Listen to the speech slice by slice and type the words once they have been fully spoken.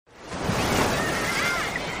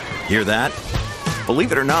Hear that?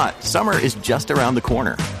 Believe it or not, summer is just around the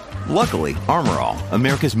corner. Luckily, Armor All,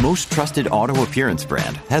 America's most trusted auto appearance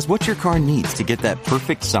brand, has what your car needs to get that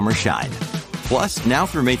perfect summer shine. Plus, now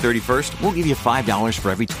through May 31st, we'll give you $5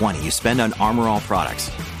 for every $20 you spend on Armor All products.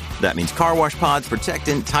 That means car wash pods,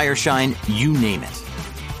 protectant, tire shine, you name it.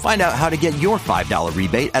 Find out how to get your $5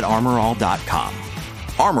 rebate at armorall.com.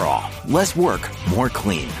 Armor All, less work, more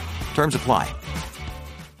clean. Terms apply.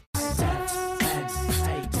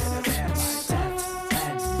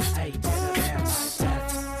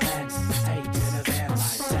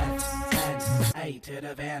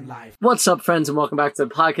 What's up, friends, and welcome back to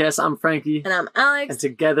the podcast. I'm Frankie. And I'm Alex. And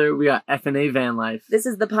together we are F&A Van Life. This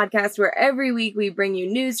is the podcast where every week we bring you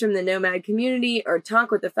news from the nomad community or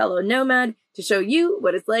talk with a fellow nomad to show you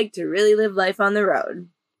what it's like to really live life on the road.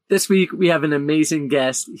 This week we have an amazing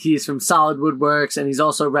guest. He's from Solid Woodworks and he's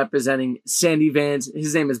also representing Sandy Vans.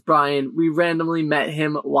 His name is Brian. We randomly met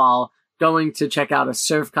him while going to check out a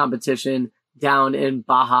surf competition down in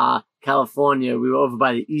Baja, California. We were over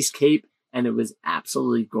by the East Cape. And it was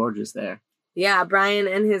absolutely gorgeous there. Yeah, Brian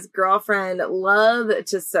and his girlfriend love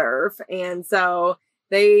to surf. And so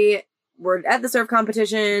they were at the surf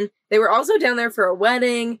competition. They were also down there for a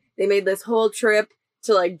wedding. They made this whole trip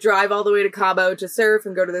to drive all the way to Cabo to surf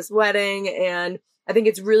and go to this wedding. And I think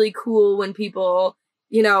it's really cool when people,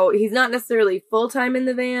 he's not necessarily full-time in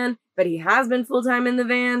the van, but he has been full-time in the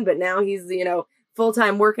van. But now he's,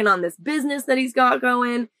 full-time working on this business that he's got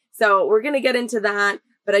going. So we're going to get into that.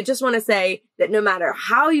 But I just want to say that no matter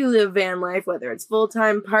how you live van life, whether it's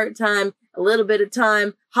full-time, part-time, a little bit of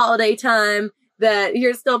time, holiday time, that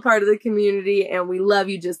you're still part of the community and we love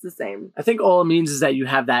you just the same. I think all it means is that you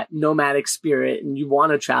have that nomadic spirit and you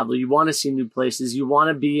want to travel, you want to see new places, you want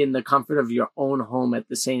to be in the comfort of your own home at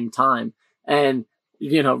the same time. And,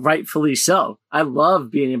 rightfully so. I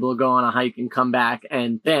love being able to go on a hike and come back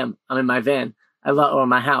and bam, I'm in my van. Or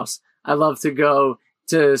my house. I love to go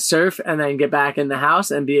to surf and then get back in the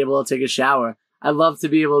house and be able to take a shower. I love to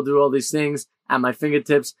be able to do all these things at my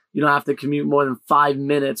fingertips. You don't have to commute more than 5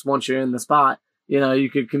 minutes once you're in the spot. You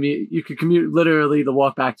could commute literally the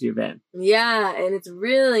walk back to your van. Yeah. And it's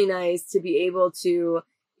really nice to be able to,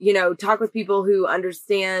 talk with people who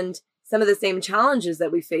understand some of the same challenges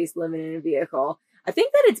that we face living in a vehicle. I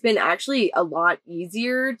think that it's been actually a lot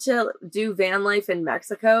easier to do van life in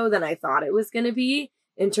Mexico than I thought it was going to be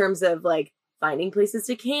in terms of finding places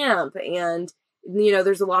to camp. And,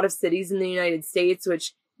 there's a lot of cities in the United States,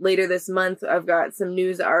 which later this month, I've got some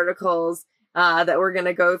news articles that we're going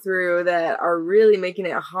to go through that are really making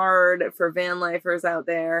it hard for van lifers out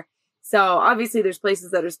there. So obviously there's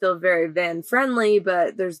places that are still very van friendly,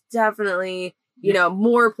 but there's definitely,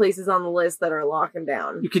 more places on the list that are locking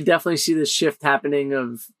down. You could definitely see the shift happening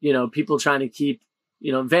of, people trying to keep,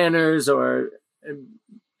 vanners or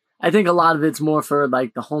I think a lot of it's more for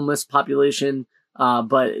the homeless population.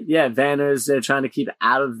 But yeah, vanners, they're trying to keep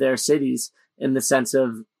out of their cities in the sense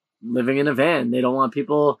of living in a van. They don't want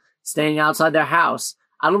people staying outside their house.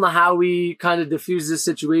 I don't know how we kind of diffuse this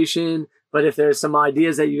situation, but if there's some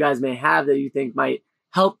ideas that you guys may have that you think might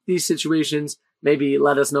help these situations, maybe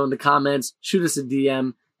let us know in the comments, shoot us a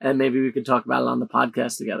DM, and maybe we could talk about it on the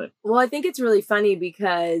podcast together. Well, I think it's really funny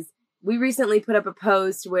because we recently put up a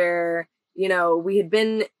post where we had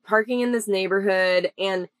been parking in this neighborhood.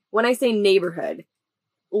 And when I say neighborhood,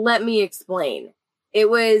 let me explain. It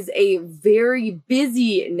was a very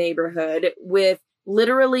busy neighborhood with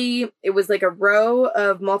literally, it was a row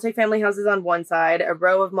of multifamily houses on one side, a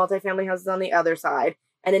row of multifamily houses on the other side.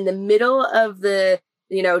 And in the middle of the,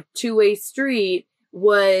 two-way street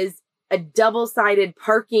was a double-sided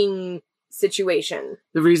parking situation.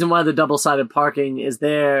 The reason why the double-sided parking is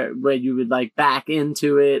there where you would back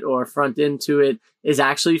into it or front into it is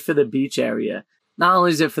actually for the beach area. Not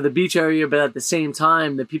only is it for the beach area, but at the same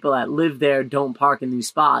time, the people that live there don't park in these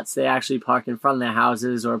spots. They actually park in front of their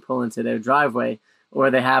houses or pull into their driveway, or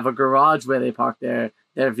they have a garage where they park their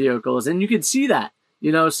vehicles. And you can see that,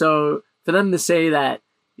 so for them to say that,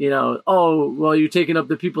 oh, well, you're taking up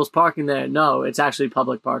the people's parking there. No, it's actually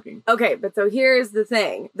public parking. Okay, but so here's the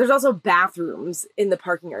thing. There's also bathrooms in the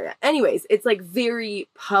parking area. Anyways, it's very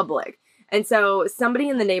public. And so somebody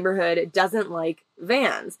in the neighborhood doesn't like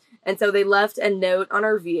vans. And so they left a note on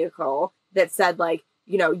our vehicle that said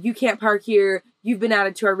you can't park here. You've been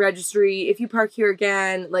added to our registry. If you park here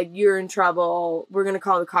again, you're in trouble. We're going to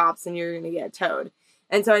call the cops and you're going to get towed.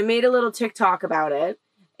 And so I made a little TikTok about it.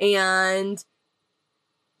 And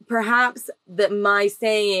perhaps that my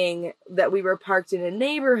saying that we were parked in a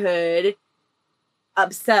neighborhood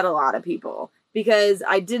upset a lot of people because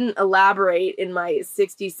I didn't elaborate in my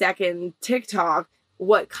 60-second TikTok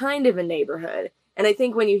what kind of a neighborhood. And I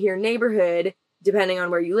think when you hear neighborhood, depending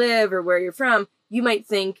on where you live or where you're from, you might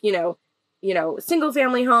think, single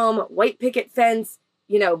family home, white picket fence,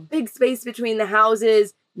 big space between the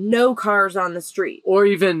houses, no cars on the street. Or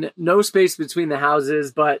even no space between the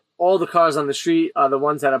houses, but all the cars on the street are the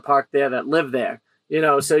ones that are parked there that live there.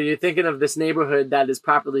 So you're thinking of this neighborhood that is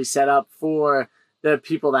properly set up for the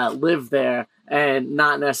people that live there and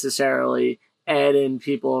not necessarily add in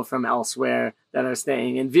people from elsewhere that are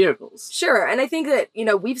staying in vehicles. Sure. And I think that,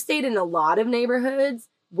 we've stayed in a lot of neighborhoods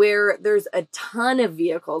where there's a ton of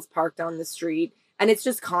vehicles parked on the street and it's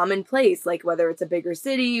just commonplace, like whether it's a bigger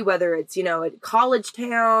city, whether it's, a college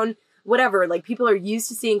town, whatever, like people are used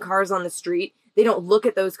to seeing cars on the street. They don't look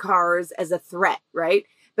at those cars as a threat, right?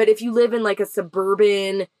 But if you live in like a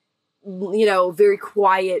suburban, very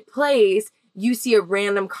quiet place, you see a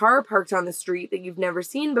random car parked on the street that you've never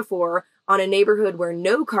seen before on a neighborhood where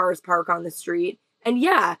no cars park on the street. And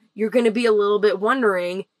yeah, you're going to be a little bit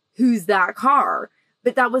wondering, who's that car?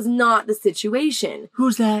 But that was not the situation.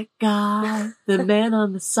 Who's that guy? The man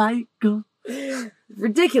on the cycle.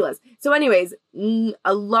 Ridiculous. So anyways,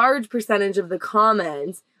 a large percentage of the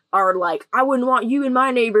comments are like, I wouldn't want you in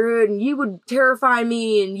my neighborhood and you would terrify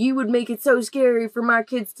me and you would make it so scary for my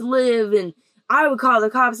kids to live and I would call the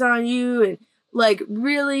cops on you, and like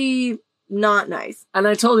really not nice. And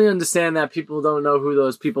I totally understand that people don't know who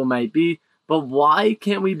those people might be, but why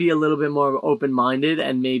can't we be a little bit more open-minded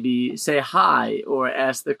and maybe say hi or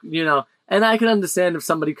ask and I can understand if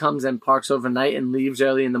somebody comes and parks overnight and leaves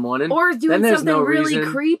early in the morning. Or doing something really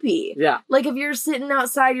creepy. Yeah. Like if you're sitting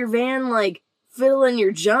outside your van, like fiddling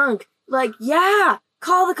your junk, like, yeah,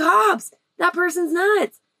 call the cops. That person's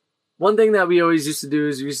nuts. One thing that we always used to do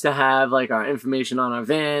is we used to have like our information on our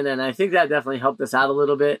van, and I think that definitely helped us out a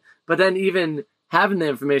little bit. But then even having the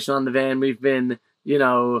information on the van, we've been,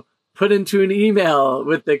 put into an email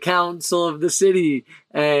with the council of the city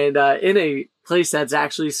and in a place that's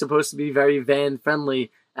actually supposed to be very van friendly,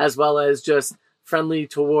 as well as just friendly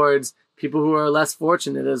towards people who are less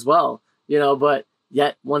fortunate as well, but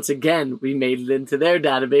yet once again, we made it into their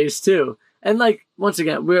database too. And like, once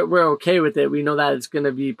again, we're okay with it. We know that it's going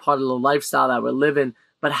to be part of the lifestyle that we're living.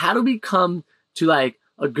 But how do we come to like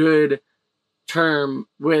a good term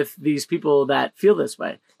with these people that feel this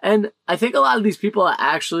way? And I think a lot of these people are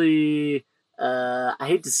actually, I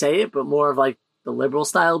hate to say it, but more of like the liberal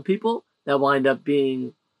style people that wind up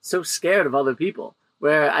being so scared of other people.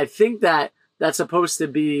 Where I think that that's supposed to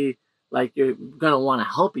be like, you're going to want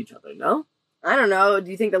to help each other, no? I don't know. Do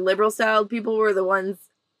you think the liberal style people were the ones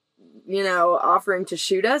offering to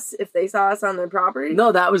shoot us if they saw us on their property?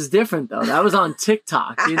 No, that was different though. That was on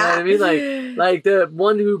TikTok. You know what I mean? Like the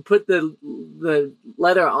one who put the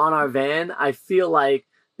letter on our van, I feel like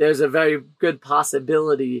there's a very good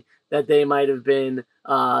possibility that they might have been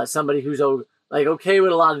somebody who's okay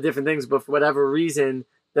with a lot of different things, but for whatever reason,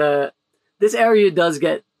 this area does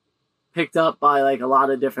get picked up by like a lot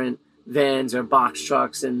of different vans or box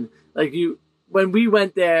trucks, and like when we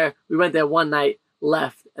went there one night,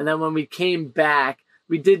 left, and then when we came back,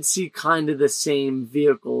 we did see kind of the same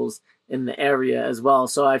vehicles in the area as well.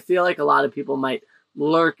 So I feel like a lot of people might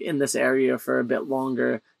lurk in this area for a bit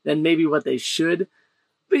longer than maybe what they should.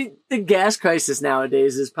 But the gas crisis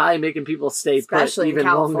nowadays is probably making people stay especially put even in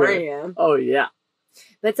California. Longer. Oh yeah.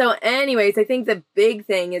 But so anyways, I think the big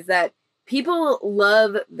thing is that people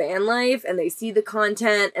love van life and they see the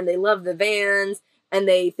content and they love the vans and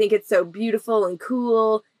they think it's so beautiful and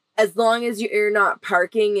cool, as long as you're not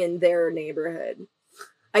parking in their neighborhood,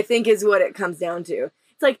 I think is what it comes down to.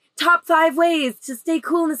 It's like top 5 ways to stay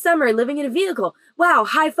cool in the summer living in a vehicle. Wow,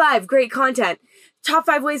 high five, great content. Top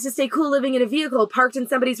 5 ways to stay cool living in a vehicle parked in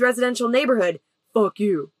somebody's residential neighborhood. Fuck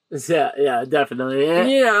you. Yeah, definitely.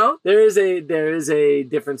 Yeah. There is a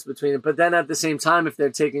difference between it, but then at the same time, if they're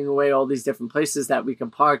taking away all these different places that we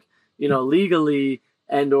can park, legally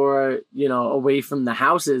and or away from the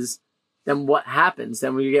houses, then what happens?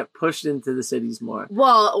 Then we get pushed into the cities more.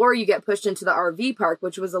 Well, or you get pushed into the RV park,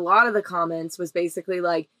 which was a lot of the comments was basically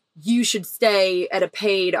like, you should stay at a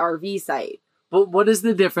paid RV site. But what is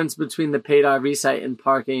the difference between the paid RV site and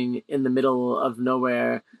parking in the middle of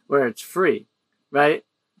nowhere where it's free, right?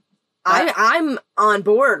 I'm on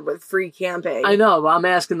board with free camping. I know, but I'm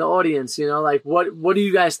asking the audience, what do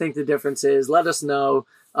you guys think the difference is? Let us know.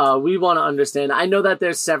 We want to understand. I know that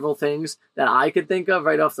there's several things that I could think of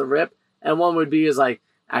right off the rip. And one would be like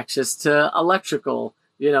access to electrical,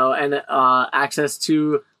 and access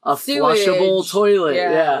to a sewage. Flushable toilet.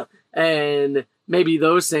 Yeah. And maybe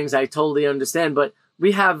those things I totally understand. But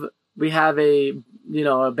we have we have a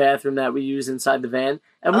bathroom that we use inside the van,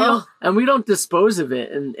 and we don't dispose of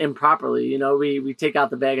it improperly. You know, we take out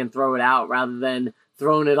the bag and throw it out rather than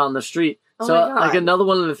throwing it on the street. So like another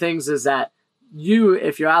one of the things is that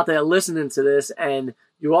if you're out there listening to this and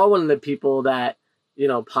you are one of the people that, you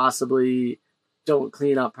know, possibly don't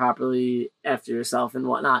clean up properly after yourself and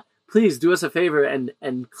whatnot, please do us a favor and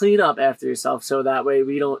clean up after yourself, so that way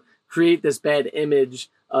we don't create this bad image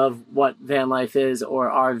of what van life is, or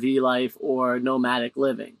RV life, or nomadic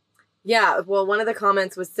living. Yeah, well, one of the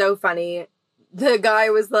comments was so funny. The guy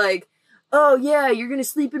was like, oh yeah, you're gonna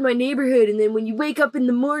sleep in my neighborhood, and then when you wake up in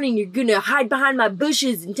the morning, you're gonna hide behind my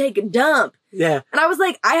bushes and take a dump. Yeah. And I was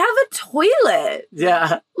like, I have a toilet.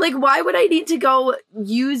 Yeah. Like, why would I need to go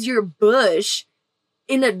use your bush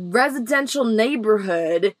in a residential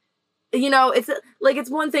neighborhood? You know, it's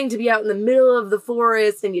one thing to be out in the middle of the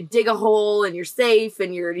forest and you dig a hole and you're safe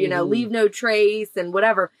and you're, leave no trace and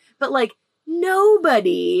whatever. But like,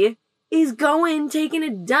 nobody is taking a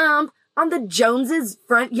dump on the Joneses'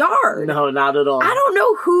 front yard. No, not at all. I don't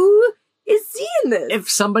know who is seeing this. If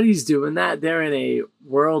somebody's doing that, they're in a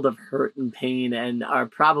world of hurt and pain and are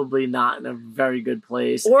probably not in a very good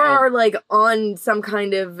place. Or are like on some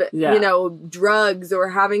kind of, drugs or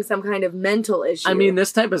having some kind of mental issue. I mean,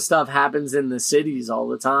 this type of stuff happens in the cities all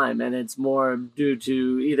the time, and it's more due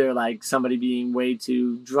to either like somebody being way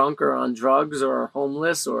too drunk or on drugs or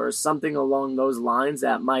homeless or something along those lines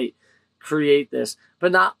that might create this.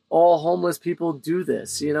 But not all homeless people do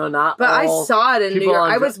this, But I saw it in New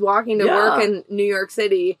York. I was walking to work in New York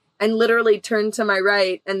City and literally turned to my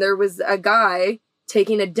right, and there was a guy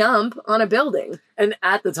taking a dump on a building. And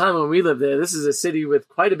at the time when we lived there, this is a city with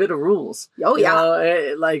quite a bit of rules. Oh,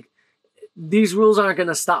 yeah. Like, these rules aren't going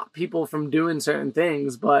to stop people from doing certain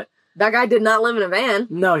things, but... That guy did not live in a van.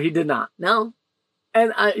 No, he did not. No.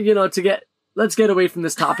 And, let's get away from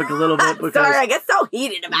this topic a little bit. Because, sorry, I get so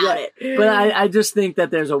heated about it. But I just think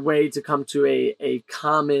that there's a way to come to a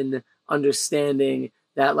common understanding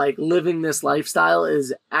that, like, living this lifestyle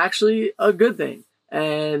is actually a good thing.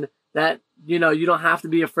 And that, you don't have to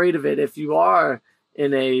be afraid of it if you are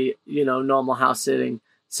in a, normal house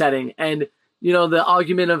setting. And, the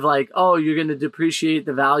argument of like, oh, you're going to depreciate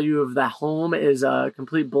the value of that home is a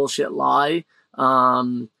complete bullshit lie.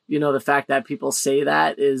 The fact that people say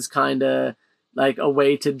that is kind of like a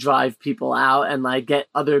way to drive people out and like get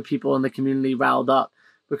other people in the community riled up.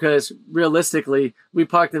 Because realistically, we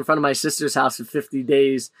parked in front of my sister's house for 50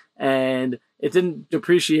 days and it didn't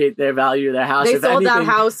depreciate their value of their house. They sold that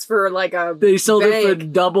house for like they sold it for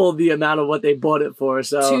double the amount of what they bought it for.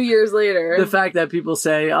 So 2 years later, the fact that people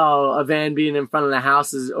say, oh, a van being in front of the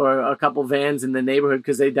house or a couple vans in the neighborhood,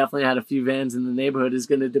 because they definitely had a few vans in the neighborhood, is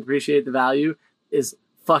going to depreciate the value is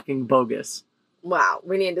fucking bogus. Wow,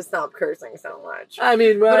 we need to stop cursing so much. I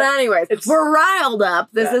mean, but anyways, we're riled up.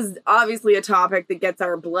 This is obviously a topic that gets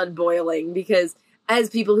our blood boiling, because as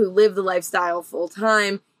people who live the lifestyle full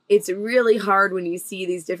time, it's really hard when you see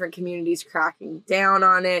these different communities cracking down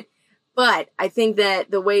on it. But I think that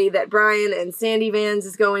the way that Brian and Sandy Vans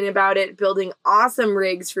is going about it, building awesome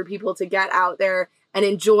rigs for people to get out there and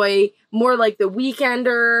enjoy, more like the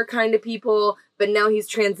weekender kind of people, but now he's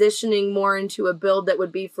transitioning more into a build that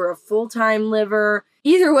would be for a full-time liver.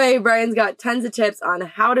 Either way, Brian's got tons of tips on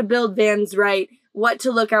how to build vans right, what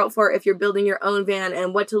to look out for if you're building your own van,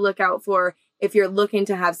 and what to look out for if you're looking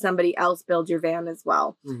to have somebody else build your van as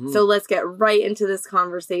well. Mm-hmm. So let's get right into this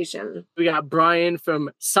conversation. We got Brian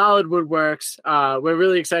from Solid Woodworks. We're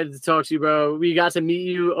really excited to talk to you, bro. We got to meet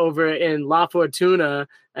you over in La Fortuna,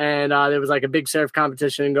 and there was like a big surf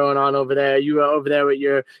competition going on over there. You were over there with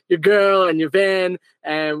your girl and your van,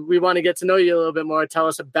 and we want to get to know you a little bit more. Tell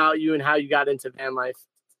us about you and how you got into van life.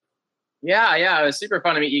 Yeah, it was super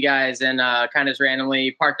fun to meet you guys, and kind of just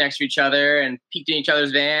randomly parked next to each other and peeked in each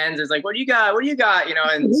other's vans. It's like, what do you got?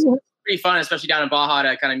 And it's pretty fun, especially down in Baja,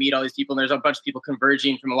 to kind of meet all these people. And there's a bunch of people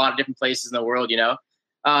converging from a lot of different places in the world,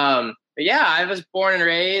 But yeah, I was born and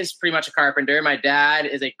raised pretty much a carpenter. My dad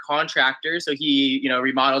is a contractor, so he,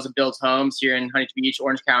 remodels and builds homes here in Huntington Beach,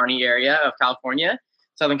 Orange County area of California,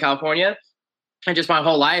 Southern California. And just my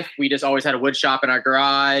whole life, we just always had a wood shop in our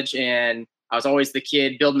garage, and I was always the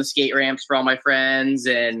kid building the skate ramps for all my friends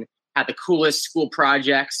and had the coolest school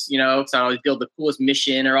projects, so I always build the coolest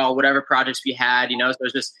mission or all whatever projects we had, so it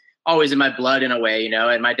was just always in my blood in a way,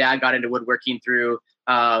 and my dad got into woodworking through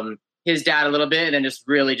his dad a little bit, and then just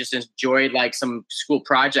really just enjoyed like some school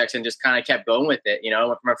projects and just kind of kept going with it,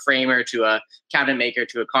 went from a framer to a cabinet maker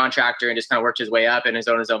to a contractor and just kind of worked his way up and has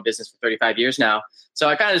owned his own business for 35 years now. So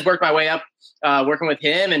I kind of just worked my way up, working with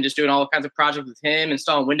him and just doing all kinds of projects with him,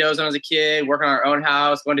 installing windows when I was a kid, working on our own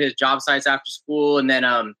house, going to his job sites after school. And then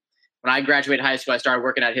when I graduated high school, I started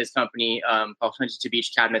working at his company called Huntington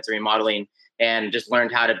Beach Cabinets and Remodeling, and just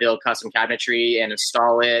learned how to build custom cabinetry and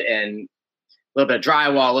install it, and a little bit of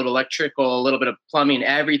drywall, a little electrical, a little bit of plumbing,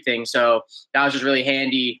 everything. So that was just really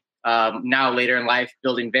handy now later in life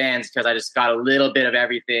building vans, because I just got a little bit of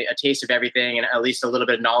everything, a taste of everything, and at least a little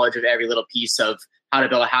bit of knowledge of every little piece of how to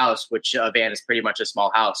build a house, which a van is pretty much a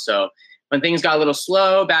small house. So when things got a little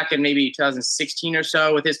slow back in maybe 2016 or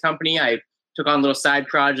so with his company, I took on little side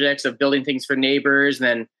projects of building things for neighbors. And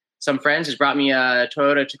then some friends just brought me a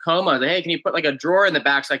Toyota Tacoma. I was like, hey, can you put like a drawer in the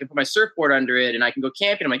back so I can put my surfboard under it and I can go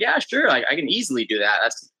camping? I'm like, yeah, sure. I can easily do that.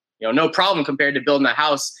 That's, no problem compared to building a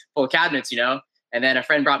house full of cabinets, And then a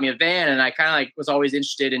friend brought me a van, and I kind of like was always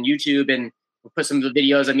interested in YouTube and put some of the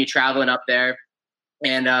videos of me traveling up there.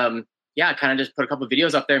 And I kind of just put a couple of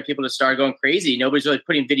videos up there, and people just started going crazy. Nobody's really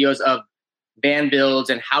putting videos of van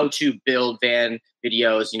builds and how to build van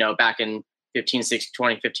videos, back in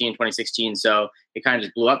 2015, 2016. So it kind of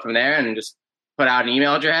just blew up from there, and just put out an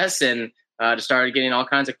email address, and just started getting all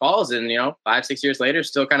kinds of calls. And, 5-6 years later,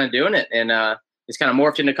 still kind of doing it. And it's kind of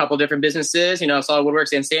morphed into a couple of different businesses, Solid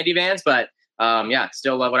Woodworks and Sandy Vans. But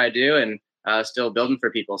still love what I do, and still building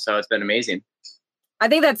for people. So it's been amazing. I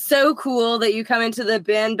think that's so cool that you come into the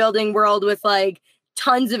van building world with like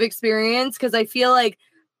tons of experience. Cause I feel like,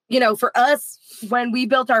 for us, when we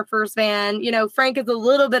built our first van, Frank is a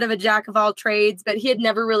little bit of a jack of all trades, but he had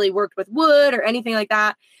never really worked with wood or anything like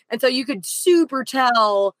that. And so you could super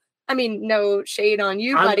tell, no shade on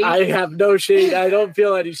you, buddy. I have no shade. I don't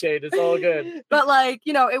feel any shade. It's all good. But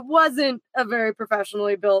it wasn't a very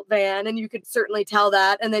professionally built van, and you could certainly tell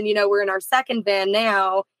that. And then, we're in our second van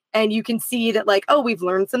now, and you can see that we've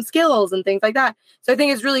learned some skills and things like that. So I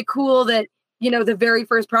think it's really cool that, the very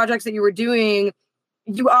first projects that you were doing,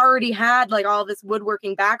 you already had all this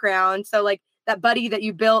woodworking background. So that buddy that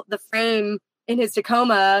you built the frame in his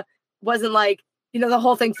Tacoma wasn't the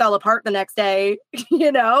whole thing fell apart the next day,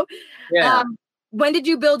 Yeah. When did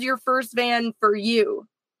you build your first van for you?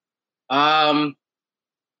 I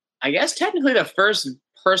guess technically the first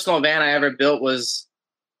personal van I ever built was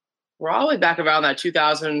probably back around that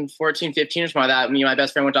 2014, 15 or something like that. Me and my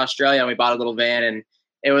best friend went to Australia, and we bought a little van, and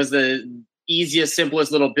it was the easiest,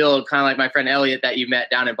 simplest little build, kind of like my friend Elliot that you met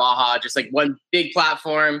down in Baja, just one big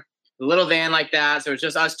platform, a little van like that. So it was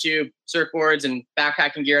just us two, surfboards and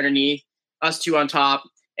backpacking gear underneath, us two on top.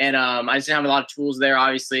 And I just didn't have a lot of tools there,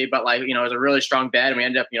 obviously, but it was a really strong bed, and we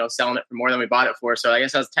ended up, selling it for more than we bought it for. So I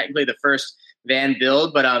guess that was technically the first van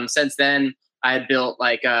build. But since then, I had built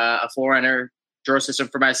a 4Runner drawer system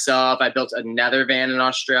for myself. I built another van in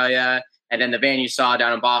Australia, and then the van you saw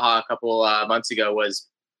down in Baja a couple months ago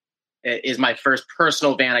is my first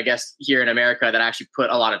personal van, I guess, here in America that I actually put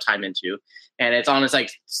a lot of time into. And it's on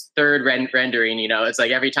its third rendering. It's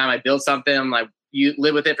every time I build something, I'm like, you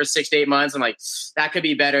live with it for 6 to 8 months. I'm like, that could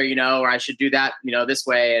be better, or I should do that, this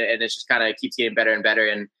way. And it just kind of keeps getting better and better.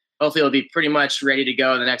 And hopefully it'll be pretty much ready to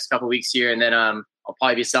go in the next couple of weeks here. And then I'll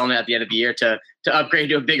probably be selling it at the end of the year to upgrade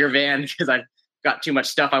to a bigger van, because I've got too much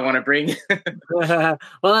stuff I want to bring. Well,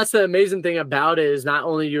 that's the amazing thing about it, is not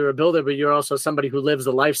only you're a builder, but you're also somebody who lives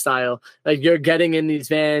a lifestyle. You're getting in these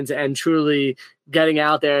vans and truly getting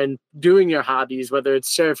out there and doing your hobbies, whether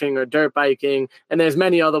it's surfing or dirt biking. And there's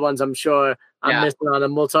many other ones I'm sure I'm missing on,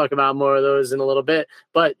 and we'll talk about more of those in a little bit.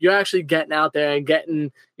 But you're actually getting out there and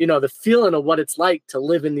getting, the feeling of what it's like to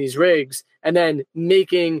live in these rigs, and then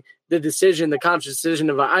making the conscious decision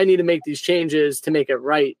of, I need to make these changes to make it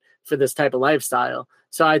right for this type of lifestyle.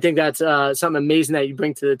 So I think that's something amazing that you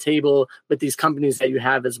bring to the table with these companies that you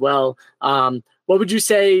have as well. What would you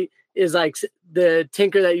say is the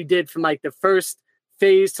tinker that you did from the first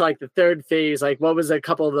phase to the third phase? What was a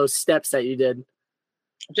couple of those steps that you did?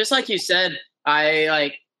 Just like you said,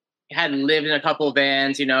 I had lived in a couple of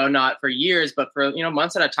vans, not for years, but for,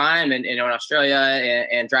 months at a time, and in Australia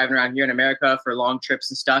and driving around here in America for long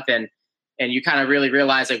trips and stuff. And you kind of really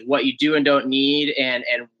realize what you do and don't need, and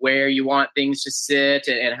where you want things to sit,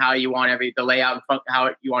 and how you want the layout and how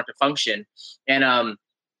you want it to function. And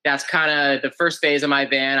that's kind of the first phase of my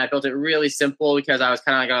van. I built it really simple because I was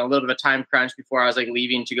kind of on a little bit of a time crunch before I was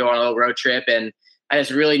leaving to go on a little road trip. And I just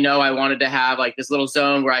really know I wanted to have this little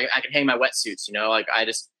zone where I could hang my wetsuits, I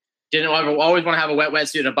just didn't always want to have a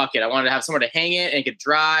wetsuit in a bucket. I wanted to have somewhere to hang it and it could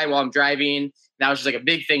dry while I'm driving. That was just a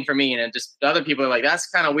big thing for me. And just the other people are that's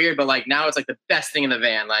kind of weird, but now it's the best thing in the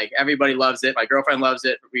van. Everybody loves it. My girlfriend loves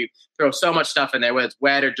it. We throw so much stuff in there, whether it's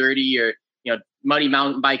wet or dirty or, muddy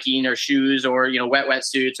mountain biking or shoes or,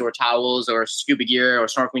 wetsuits or towels or scuba gear or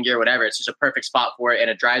snorkeling gear, whatever. It's just a perfect spot for it. And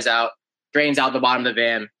it drains out the bottom of the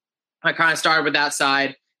van. I kind of started with that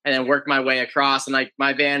side and then worked my way across. And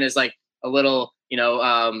my van is a little,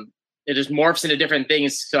 it just morphs into different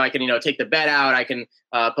things. So I can, take the bed out. I can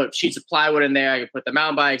put sheets of plywood in there. I can put the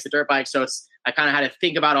mountain bikes, the dirt bikes. So I kind of had to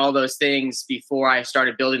think about all those things before I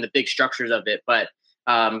started building the big structures of it. But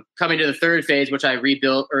coming to the third phase, which I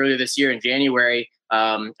rebuilt earlier this year in January,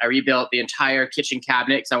 I rebuilt the entire kitchen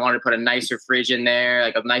cabinet because I wanted to put a nicer fridge in there,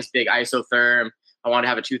 like a nice big isotherm. I wanted to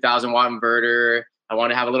have a 2,000 watt inverter. I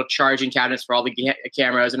wanted to have a little charging cabinets for all the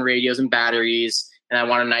cameras and radios and batteries. And I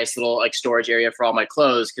want a nice little like storage area for all my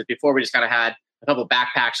clothes. Because before we just kind of had a couple of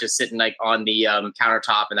backpacks just sitting like on the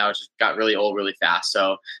countertop, and that was just got really old really fast.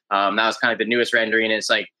 So that was kind of the newest rendering. And it's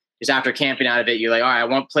like, just after camping out of it, you're like, all right, I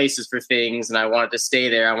want places for things and I want it to stay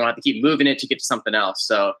there. I want it to keep moving it to get to something else.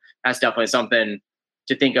 So that's definitely something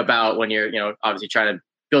to think about when you're, obviously trying to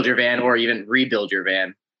build your van or even rebuild your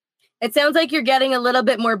van. It sounds like you're getting a little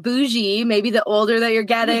bit more bougie. Maybe the older that you're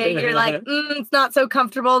getting, you're like, it's not so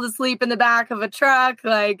comfortable to sleep in the back of a truck.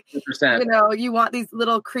 Like, 100%. You want these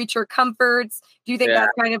little creature comforts. Do you think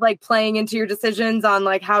that's kind of like playing into your decisions on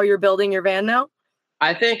like how you're building your van now?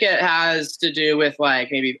 I think it has to do with like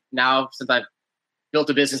maybe now since I've built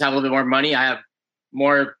a business, have a little bit more money. I have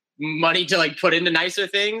more money to like put into nicer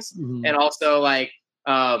things. Mm-hmm. And also like,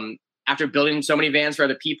 after building so many vans for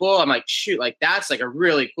other people, I'm like, shoot, like that's like a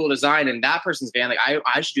really cool design in that person's van. Like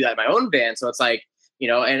I should do that in my own van. So it's like, and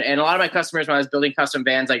a lot of my customers, when I was building custom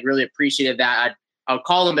vans, like really appreciated that. I would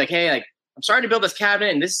call them like, hey, like I'm starting to build this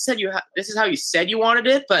cabinet and this is how you said you wanted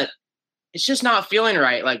it, but it's just not feeling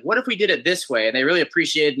right. Like, what if we did it this way? And they really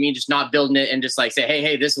appreciated me just not building it and just like say,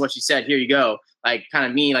 hey, this is what you said. Here you go. Like kind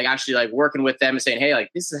of me, like actually like working with them and saying, hey, like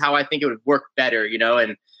this is how I think it would work better,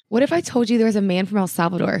 and what if I told you there was a man from El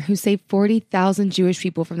Salvador who saved 40,000 Jewish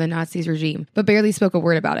people from the Nazis regime, but barely spoke a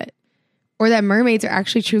word about it? Or that mermaids are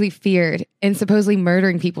actually truly feared and supposedly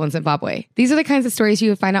murdering people in Zimbabwe? These are the kinds of stories you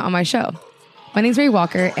would find out on my show. My name's Ray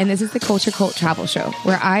Walker, and this is the Culture Cult Travel Show,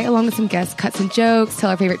 where I, along with some guests, cut some jokes, tell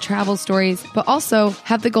our favorite travel stories, but also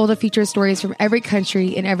have the goal to feature stories from every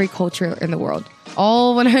country and every culture in the world.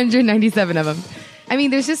 All 197 of them. I mean,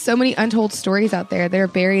 there's just so many untold stories out there that are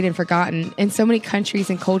buried and forgotten, and so many countries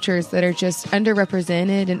and cultures that are just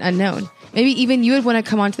underrepresented and unknown. Maybe even you would want to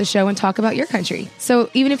come onto the show and talk about your country. So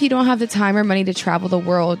even if you don't have the time or money to travel the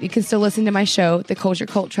world, you can still listen to my show, The Culture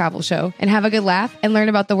Cult Travel Show, and have a good laugh and learn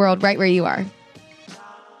about the world right where you are.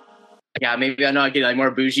 Yeah, maybe I know I get like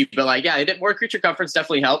more bougie, but like, yeah, more creature comforts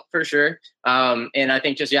definitely help for sure. And I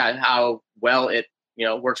think just, how well it,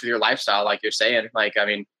 works with your lifestyle, like you're saying. Like, I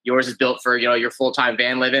mean, yours is built for, your full-time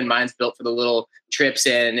van living. Mine's built for the little trips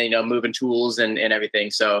and, moving tools and everything.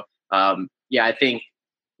 So, I think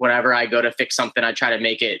whenever I go to fix something, I try to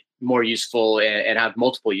make it more useful and have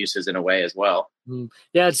multiple uses in a way as well.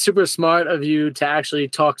 Yeah, it's super smart of you to actually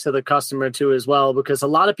talk to the customer too as well, because a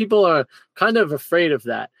lot of people are kind of afraid of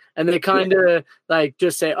that. And they kind of like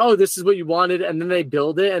just say, oh, this is what you wanted. And then they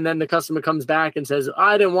build it. And then the customer comes back and says,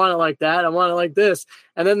 I didn't want it like that. I want it like this.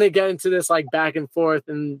 And then they get into this like back and forth.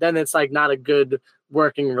 And then it's like not a good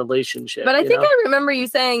working relationship. But I think I remember you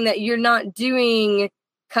saying that you're not doing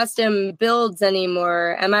custom builds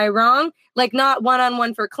anymore. Am I wrong? Like not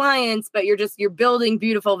one-on-one for clients, but you're building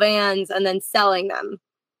beautiful vans and then selling them.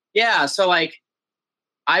 Yeah. So like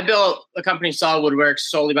I built a company, Solid Woodworks,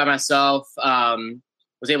 solely by myself.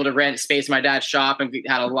 Was able to rent space in my dad's shop and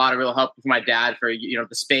had a lot of real help from my dad for, the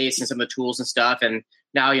space and some of the tools and stuff. And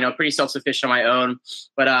now, pretty self-sufficient on my own.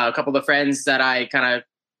 But a couple of friends that I kind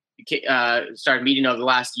of started meeting over the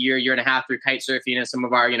last year and a half through kite surfing and some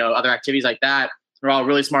of our, other activities like that, they're all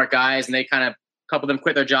really smart guys. And they kind of, a couple of them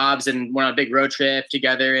quit their jobs and went on a big road trip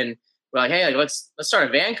together. And we're like, hey, let's start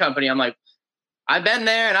a van company. I'm like, I've been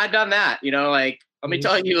there and I've done that, let me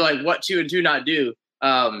tell you like what to and to not do.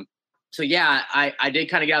 So yeah, I did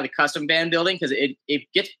kind of get out of the custom van building because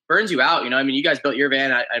it burns you out. I mean, you guys built your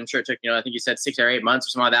van. I'm sure it took, I think you said 6 or 8 months or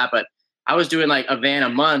something like that, but I was doing like a van a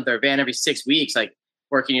month or a van every 6 weeks, like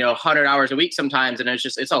working, 100 hours a week sometimes. And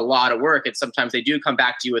it's a lot of work. And sometimes they do come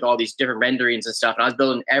back to you with all these different renderings and stuff. And I was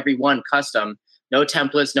building every one custom, no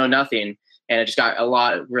templates, no nothing. And it just got a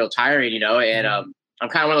lot real tiring, and I'm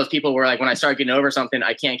kind of one of those people where like, when I start getting over something,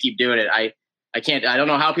 I can't keep doing it. I don't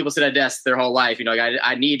know how people sit at desks their whole life.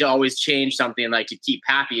 I need to always change something like to keep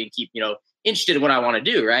happy and keep, interested in what I want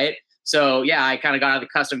to do. Right. So yeah, I kind of got out of the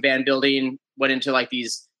custom van building, went into like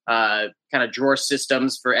these kind of drawer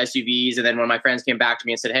systems for SUVs. And then when my friends came back to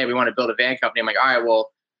me and said, hey, we want to build a van company. I'm like, all right,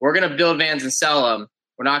 well, we're going to build vans and sell them.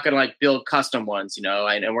 We're not going to like build custom ones, and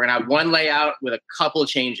we're going to have one layout with a couple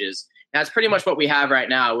changes. That's pretty much what we have right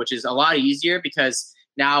now, which is a lot easier because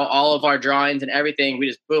now all of our drawings and everything, we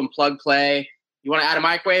just boom, plug, play. You want to add a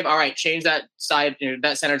microwave? All right, change that side,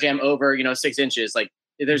 that center jam over, 6 inches. Like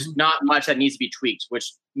there's not much that needs to be tweaked,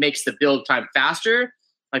 which makes the build time faster.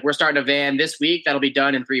 Like we're starting a van this week that'll be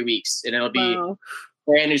done in 3 weeks, and it'll be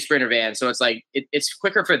brand new Sprinter van. So it's like it's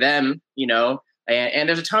quicker for them, and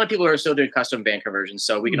there's a ton of people who are still doing custom van conversions.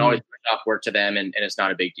 So we can always push off work to them, and it's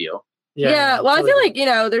not a big deal. Yeah. Well, I feel like,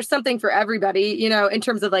 there's something for everybody, in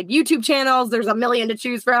terms of like YouTube channels, there's a million to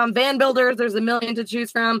choose from. Van builders, there's a million to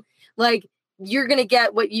choose from. Like, you're going to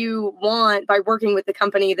get what you want by working with the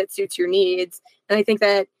company that suits your needs. And I think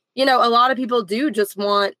that, a lot of people do just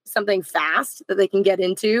want something fast that they can get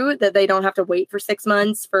into, that they don't have to wait for 6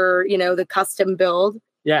 months for, the custom build.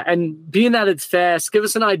 Yeah. And being that it's fast, give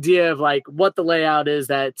us an idea of like what the layout is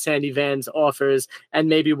that Sandy Vans offers and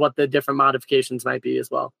maybe what the different modifications might be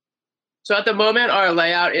as well. So at the moment, our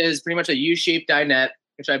layout is pretty much a U-shaped dinette,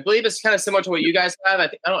 which I believe is kind of similar to what you guys have.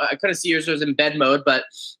 I couldn't see yours was in bed mode, but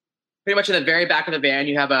pretty much in the very back of the van,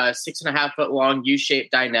 you have a 6.5 foot long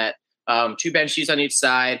U-shaped dinette, 2 bench seats on each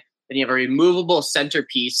side. Then you have a removable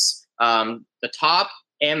centerpiece, the top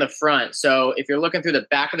and the front. So if you're looking through the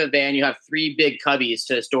back of the van, you have 3 big cubbies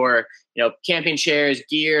to store, camping chairs,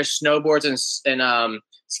 gear, snowboards, and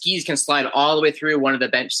skis can slide all the way through one of the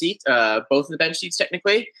bench seats, both of the bench seats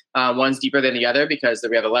technically. One's deeper than the other because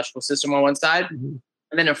we have an electrical system on one side. Mm-hmm.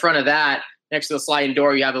 And then in front of that, next to the sliding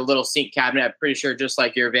door, you have a little sink cabinet, I'm pretty sure just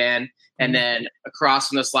like your van. Mm-hmm. And then across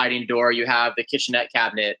from the sliding door, you have the kitchenette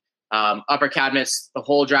cabinet. Upper cabinets, the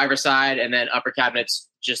whole driver's side, and then upper cabinets,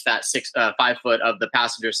 just that 5 foot of the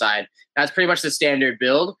passenger side. That's pretty much the standard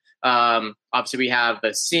build. Obviously, we have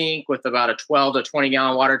the sink with about a 12 to 20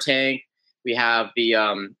 gallon water tank. We have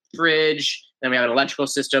the fridge. Then we have an electrical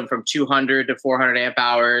system from 200 to 400 amp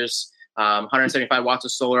hours, 175 watts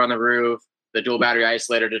of solar on the roof, the dual battery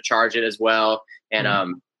isolator to charge it as well. And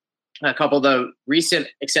a couple of the recent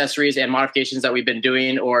accessories and modifications that we've been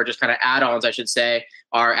doing, or just kind of add-ons, I should say,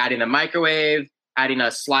 are adding a microwave, adding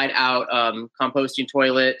a slide-out composting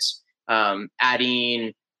toilet,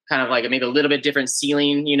 adding kind of like maybe a little bit different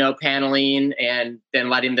ceiling, paneling, and then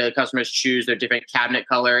letting the customers choose their different cabinet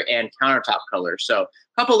color and countertop color. So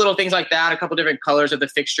a couple little things like that, a couple different colors of the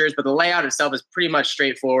fixtures, but the layout itself is pretty much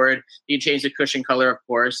straightforward. You can change the cushion color, of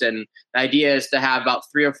course, and the idea is to have about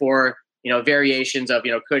 3 or 4, variations of,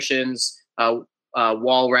 cushions,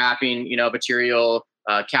 wall wrapping, material,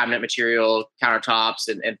 cabinet material, countertops,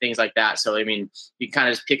 and things like that. So, I mean, you can kind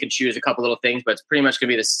of just pick and choose a couple little things, but it's pretty much going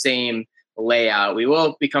to be the same layout. We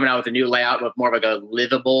will be coming out with a new layout with more of like a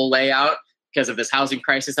livable layout because of this housing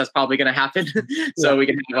crisis that's probably going to happen. So we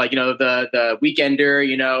can have like, the weekender,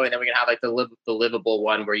 and then we can have like the livable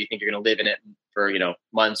one where you think you're going to live in it for,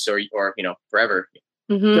 months or forever.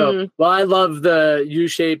 Mm-hmm. So, well, I love the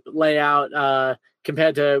U-shaped layout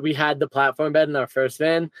compared to, we had the platform bed in our first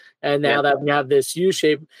van, and now that we have this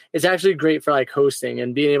U-shape, it's actually great for like hosting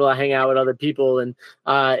and being able to hang out with other people. And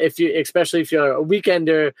especially if you're a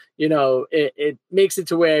weekender, it makes it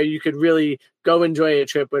to where you could really go enjoy a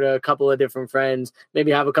trip with a couple of different friends,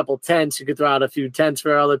 maybe have a couple tents. You could throw out a few tents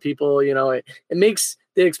for other people. It makes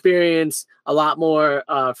the experience a lot more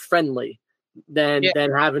friendly than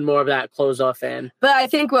having more of that closed off van. But I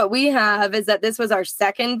think what we have is that this was our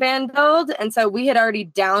second van build. And so we had already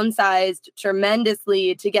downsized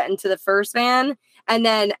tremendously to get into the first van. And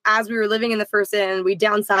then as we were living in the first van, we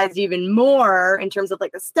downsized even more in terms of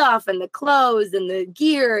like the stuff and the clothes and the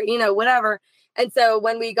gear, whatever. And so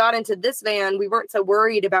when we got into this van, we weren't so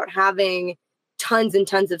worried about having tons and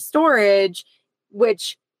tons of storage,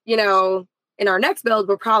 which, in our next build,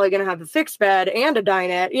 we're probably going to have a fixed bed and a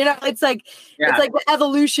dinette. It's like the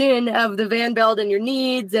evolution of the van build and your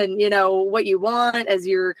needs and, what you want as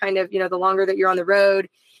you're kind of, the longer that you're on the road.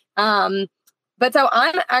 But so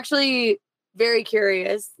I'm actually very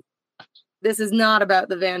curious. This is not about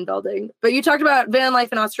the van building, but you talked about van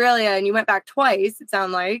life in Australia and you went back twice, it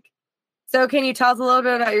sounds like. So can you tell us a little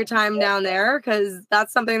bit about your time down there? Because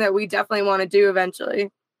that's something that we definitely want to do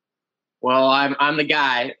eventually. Well, I'm the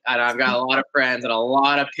guy, and I've got a lot of friends and a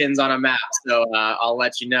lot of pins on a map. So I'll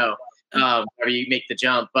let you know whenever you make the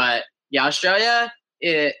jump. But yeah, Australia,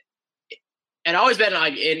 it always been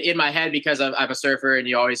like in my head because I'm a surfer, and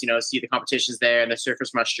you always see the competitions there and the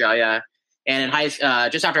surfers from Australia. And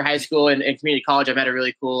in just after high school and community college, I met a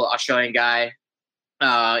really cool Australian guy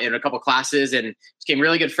in a couple classes, and became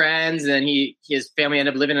really good friends. And then his family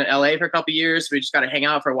ended up living in LA for a couple of years. So we just got to hang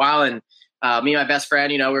out for a while. And me and my best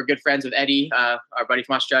friend, we're good friends with Eddie, our buddy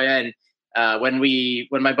from Australia. And when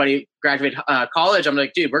my buddy graduated college, I'm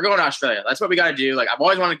like, dude, we're going to Australia. That's what we got to do. Like, I've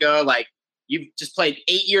always wanted to go. Like, you've just played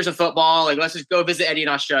 8 years of football. Like, let's just go visit Eddie in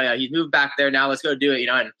Australia. He's moved back there now. Let's go do it.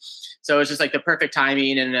 And So it's just like the perfect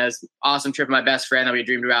timing, and an awesome trip with my best friend that we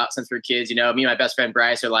dreamed about since we were kids. You know, me and my best friend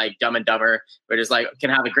Bryce are like Dumb and Dumber. We're just like can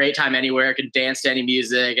have a great time anywhere, can dance to any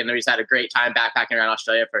music, and then we just had a great time backpacking around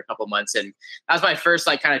Australia for a couple of months. And that was my first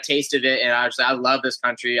like kind of taste of it. And I love this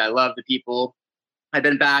country. I love the people. I've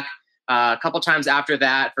been back a couple times after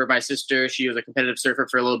that for my sister. She was a competitive surfer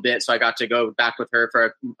for a little bit, so I got to go back with her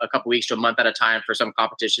for a couple weeks to a month at a time for some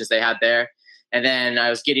competitions they had there. And then I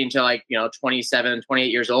was getting to like, 27, 28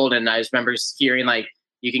 years old. And I just remember hearing like,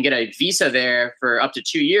 you can get a visa there for up to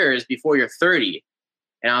 2 years before you're 30.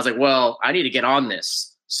 And I was like, well, I need to get on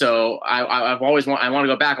this. So I want to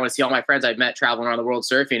go back. I want to see all my friends I've met traveling around the world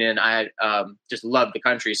surfing. And I just loved the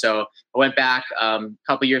country. So I went back a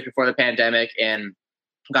couple years before the pandemic and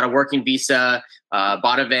got a working visa,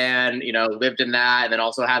 bought a van, lived in that. And then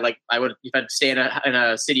also had if I'd stay in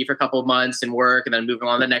a city for a couple of months and work and then move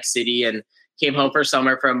on to the next city, and came home for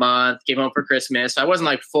summer for a month, came home for Christmas. So I wasn't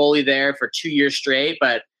like fully there for 2 years straight,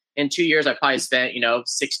 but in 2 years, I probably spent,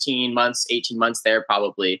 16 months, 18 months there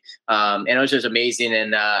probably. And it was just amazing.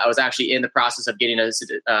 And I was actually in the process of getting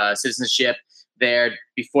a citizenship there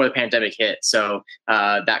before the pandemic hit. So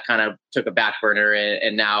that kind of took a back burner.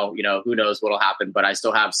 And now, who knows what'll happen, but I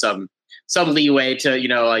still have some leeway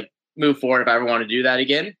to, move forward if I ever want to do that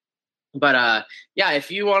again. But yeah,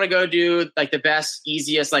 if you want to go do like the best,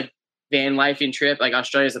 easiest, like van lifing trip, like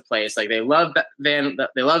Australia's the place. Like they love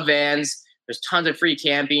vans. There's tons of free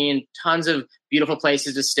camping, tons of beautiful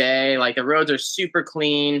places to stay. Like the roads are super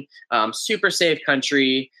clean, super safe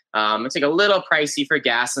country. It's like a little pricey for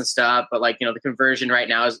gas and stuff, but like, the conversion right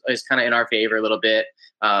now is kind of in our favor a little bit.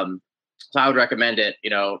 So I would recommend it,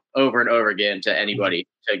 over and over again to anybody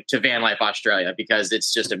to van life Australia, because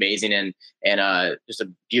it's just amazing and just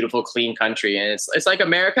a beautiful, clean country. And it's like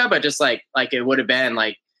America, but just like it would have been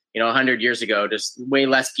like, 100 years ago, just way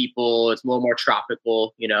less people. It's a little more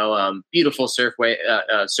tropical, beautiful surf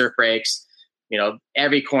breaks,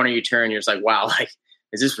 every corner you turn, you're just like, wow, like,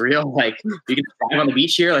 is this real? Like you can drive on the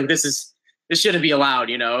beach here. Like this shouldn't be allowed.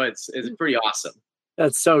 It's pretty awesome.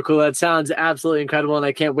 That's so cool. That sounds absolutely incredible. And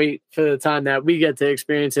I can't wait for the time that we get to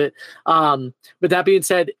experience it. With that being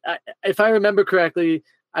said, if I remember correctly,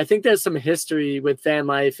 I think there's some history with van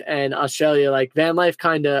life and Australia. Like van life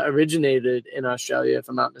kind of originated in Australia, if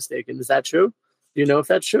I'm not mistaken. Is that true? Do you know if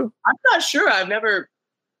that's true? I'm not sure. I've never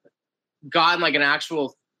gotten like an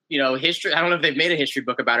actual, history. I don't know if they've made a history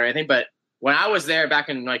book about it or anything, but when I was there back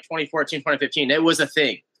in like 2014, 2015, it was a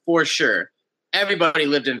thing for sure. Everybody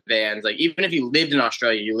lived in vans. Like even if you lived in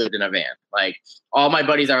Australia, you lived in a van. Like all my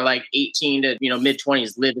buddies are like 18 to mid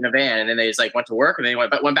 20s lived in a van, and then they just like went to work and they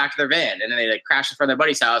went back to their van, and then they like crashed in front of their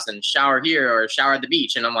buddy's house and shower here or shower at the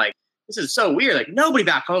beach. And I'm like, this is so weird. Like nobody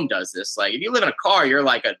back home does this. Like if you live in a car, you're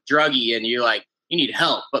like a druggie and you need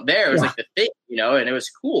help. But there it was like the thing, and it was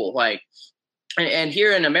cool. Like and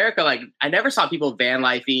here in America, like I never saw people van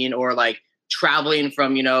lifing or like traveling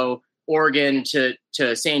from Oregon to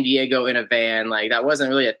San Diego in a van. Like that wasn't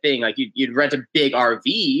really a thing. Like you'd rent a big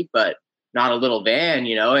RV, but not a little van,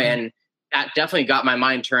 and that definitely got my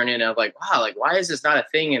mind turning of like, wow, like why is this not a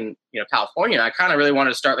thing in, California? I kind of really wanted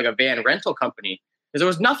to start like a van rental company because there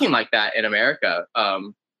was nothing like that in America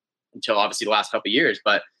until obviously the last couple of years.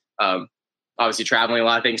 But obviously traveling, a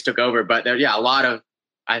lot of things took over, but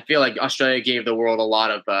I feel like Australia gave the world a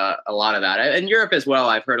lot of that, and Europe as well.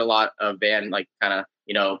 I've heard a lot of van like kind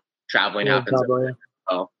of, traveling happens.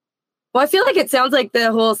 Well, I feel like it sounds like the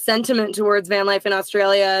whole sentiment towards van life in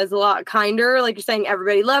Australia is a lot kinder. Like you're saying,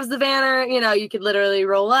 everybody loves the vanner. You could literally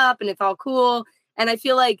roll up and it's all cool. And I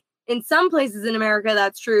feel like in some places in America,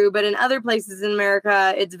 that's true. But in other places in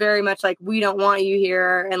America, it's very much like, we don't want you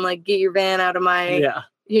here, and like, get your van out of my,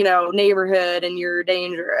 neighborhood, and you're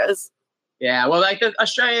dangerous. Yeah. Well, like the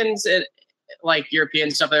Australians, like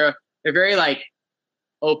European stuff, they're very like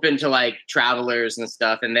open to like travelers and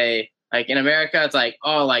stuff. And they like in America, it's like,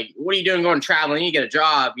 oh, like, what are you doing going traveling? You get a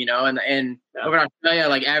job, and over in Australia,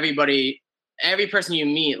 like every person you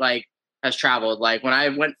meet, like has traveled. Like when I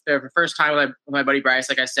went there for the first time with my buddy Bryce,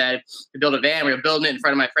 like I said, to build a van, we were building it in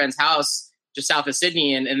front of my friend's house just south of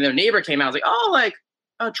Sydney. And their neighbor came out. I was like, oh, like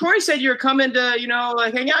Troy said you were coming to,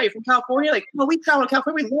 like hang out. You're from California. Like, oh, we traveled to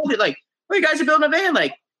California. We loved it. Like, oh, you guys are building a van.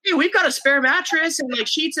 Like, hey, we've got a spare mattress and like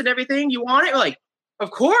sheets and everything. You want it? We're like,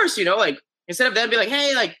 of course, like instead of them be like,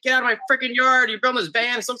 hey, like get out of my freaking yard. You're building this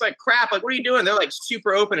van. It looks like crap. Like, what are you doing? They're like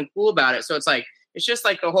super open and cool about it. So it's like, it's just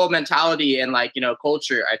like the whole mentality and like,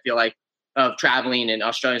 culture, I feel like, of traveling, and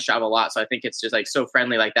Australians travel a lot. So I think it's just like so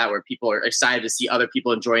friendly like that, where people are excited to see other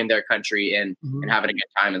people enjoying their country and having a good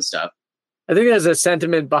time and stuff. I think there's a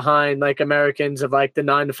sentiment behind like Americans of like the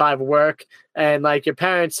 9 to 5 work and like your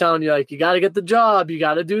parents telling you like, you got to get the job, you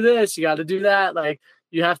got to do this, you got to do that. Like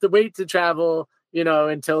you have to wait to travel,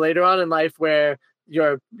 until later on in life where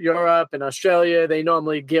Europe and Australia, they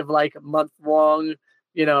normally give like month-long,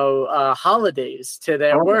 holidays to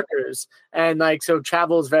their workers. And like, so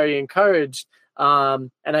travel is very encouraged.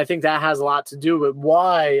 And I think that has a lot to do with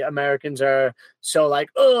why Americans are so like,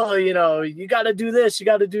 oh, you got to do this, you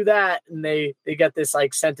got to do that. And they get this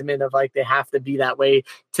like sentiment of like, they have to be that way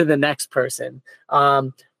to the next person.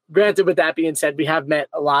 Granted, with that being said, we have met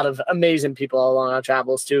a lot of amazing people along our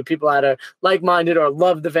travels too. People that are like-minded or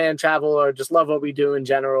love the van travel or just love what we do in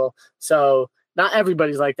general. So not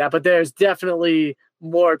everybody's like that, but there's definitely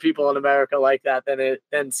more people in America like that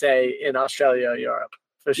than say in Australia or Europe.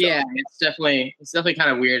 For sure. Yeah, it's definitely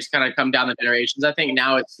kind of weird. It's kind of come down the generations. I think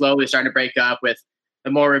now it's slowly starting to break up with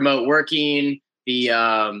the more remote working, the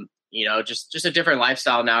just a different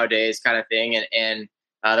lifestyle nowadays kind of thing. And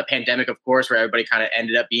the pandemic, of course, where everybody kind of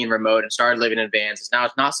ended up being remote and started living in vans. Now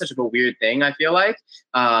it's not such a weird thing, I feel like,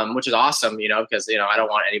 which is awesome, because, I don't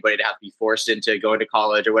want anybody to have to be forced into going to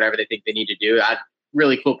college or whatever they think they need to do. I had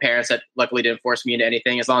really cool parents that luckily didn't force me into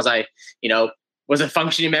anything. As long as I, was a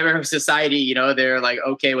functioning member of society, they're like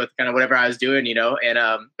okay with kind of whatever I was doing,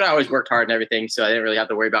 and but I always worked hard and everything, so I didn't really have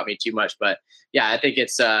to worry about me too much. But yeah, I think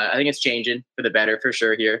it's changing for the better for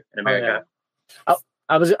sure here in America. Oh,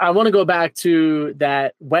 yeah. I want to go back to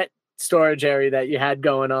that wet storage area that you had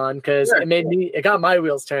going on because sure. It got my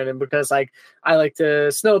wheels turning because like I like to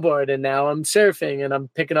snowboard and now I'm surfing and I'm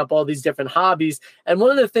picking up all these different hobbies. And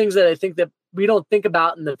one of the things that I think that we don't think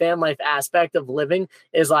about in the van life aspect of living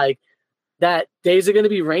is like that days are going to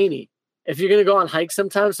be rainy. If you're going to go on hikes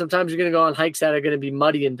sometimes you're going to go on hikes that are going to be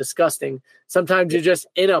muddy and disgusting. Sometimes you're just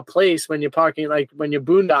in a place when you're parking, like when you're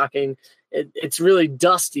boondocking, it's really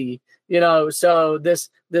dusty, so this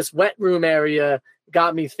wet room area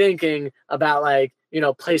got me thinking about like,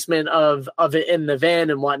 placement of it in the van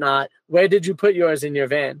and whatnot. Where did you put yours in your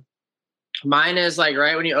van? Mine is like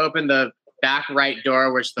right when you open the back right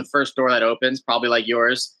door, which is the first door that opens, probably like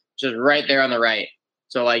yours, just right there on the right.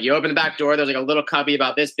 So like you open the back door, there's like a little cubby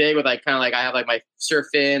about this big with like kind of like I have like my surf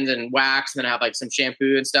fins and wax, and then I have like some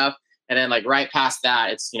shampoo and stuff. And then like right past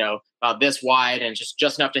that, it's about this wide and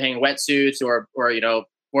just enough to hang wetsuits or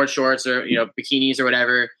board shorts or bikinis or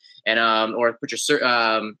whatever, and or put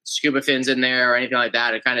your scuba fins in there or anything like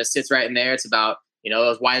that. It kind of sits right in there. It's about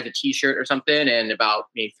as wide as a t-shirt or something, and about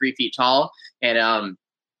maybe 3 feet tall. And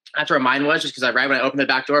that's where mine was, just because right when I opened the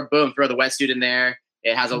back door, boom, throw the wetsuit in there.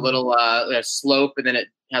 It has a little slope, and then it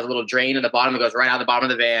has a little drain in the bottom that goes right out the bottom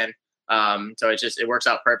of the van. So it works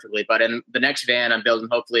out perfectly. But in the next van I'm building,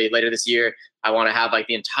 hopefully later this year, I want to have like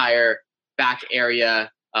the entire back area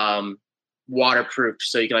waterproof,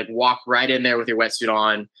 so you can like walk right in there with your wetsuit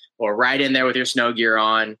on, or right in there with your snow gear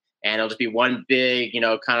on, and it'll just be one big,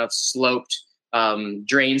 kind of sloped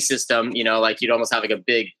drain system. Like you'd almost have like a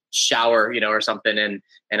big shower, or something. And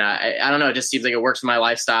I don't know, it just seems like it works for my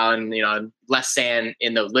lifestyle, and less sand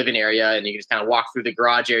in the living area, and you can just kind of walk through the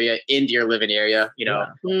garage area into your living area.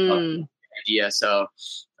 Idea. So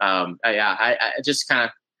I just kind of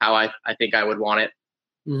how I think I would want it.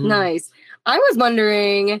 Mm-hmm. Nice. I was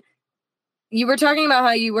wondering, you were talking about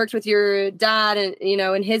how you worked with your dad and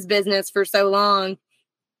in his business for so long.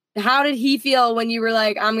 How did he feel when you were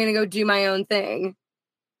like, I'm gonna go do my own thing?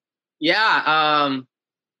 Yeah.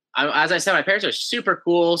 As I said, my parents are super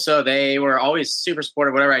cool, so they were always super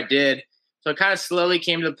supportive of whatever I did. So it kind of slowly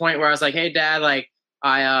came to the point where I was like, "Hey, Dad, like,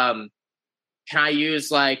 can I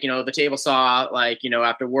use like the table saw like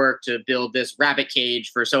after work to build this rabbit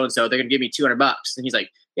cage for so and so? They're gonna give me $200." And he's like,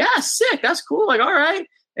 "Yeah, sick, that's cool. Like, all right."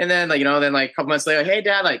 And then like then like a couple months later, "Hey,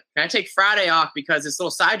 Dad, like, can I take Friday off because this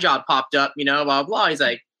little side job popped up? Blah blah blah." He's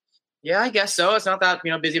like, "Yeah, I guess so. It's not that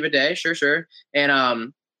busy of a day. Sure."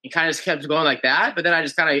 And it kind of just kept going like that. But then I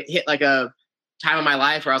just kind of hit like a time in my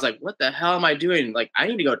life where I was like, what the hell am I doing? Like, I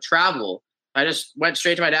need to go travel. I just went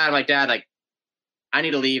straight to my dad. I'm like, Dad, like, I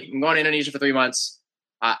need to leave. I'm going to Indonesia for 3 months.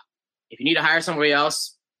 If you need to hire somebody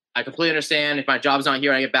else, I completely understand. If my job's not here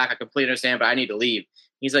when I get back, I completely understand, but I need to leave.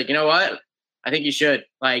 He's like, you know what? I think you should.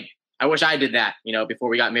 Like, I wish I did that, before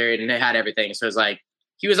we got married and had everything. So it's like,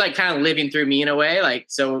 he was like kind of living through me in a way. Like,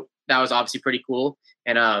 so that was obviously pretty cool.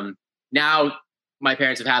 And now my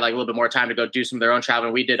parents have had like a little bit more time to go do some of their own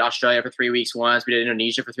traveling. We did Australia for 3 weeks once. We did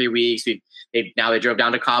Indonesia for 3 weeks. Now they drove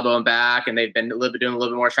down to Cabo and back, and they've been doing a little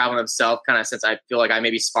bit more traveling themselves, kind of since I feel like I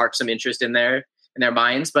maybe sparked some interest in their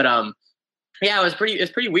minds. But yeah, it was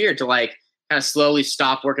pretty weird to like kind of slowly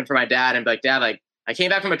stop working for my dad and be like, Dad, like, I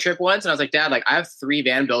came back from a trip once and I was like, Dad, like, I have 3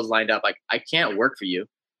 van builds lined up. Like, I can't work for you.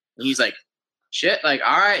 And he's like, shit, like,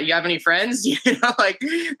 all right, you have any friends, like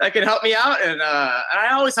that can help me out? And I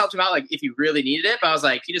always helped him out, like if he really needed it. But I was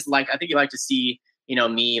like, I think he liked to see,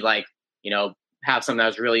 me like, have something I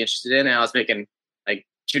was really interested in. And I was making like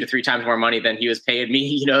 2 to 3 times more money than he was paying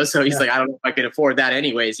me, so he's like, I don't know if I could afford that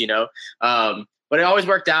anyways, but it always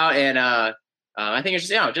worked out. And I think it's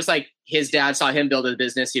just like his dad saw him build a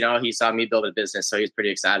business, he saw me build a business. So he's pretty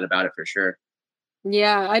excited about it for sure.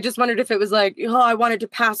 Yeah, I just wondered if it was like, oh, I wanted to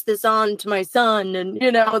pass this on to my son, and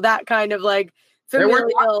that kind of like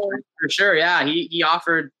familial. For sure, yeah. He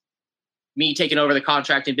offered me taking over the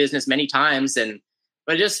contracting business many times,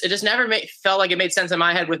 but it just never felt like it made sense in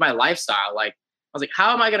my head with my lifestyle. Like I was like,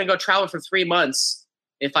 how am I going to go travel for 3 months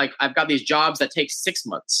if like I've got these jobs that take 6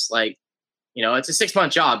 months? Like, it's a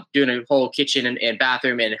 6-month job doing a whole kitchen and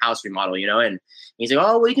bathroom and house remodel, and he's like,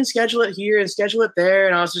 oh, well, you can schedule it here and schedule it there.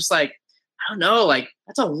 And I was just like, I don't know, like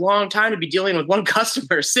that's a long time to be dealing with one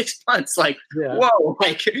customer, 6 months. Like, whoa,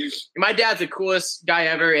 like my dad's the coolest guy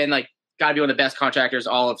ever. And like, gotta be one of the best contractors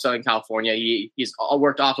all of Southern California. He's all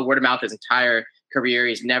worked off of word of mouth his entire career.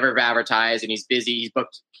 He's never advertised and he's busy. He's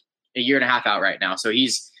booked 1.5 years out right now. So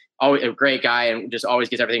he's always a great guy and just always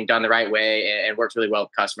gets everything done the right way and works really well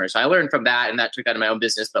with customers. So I learned from that and that took that in my own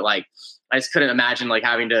business. But like, I just couldn't imagine like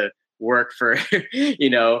having to work for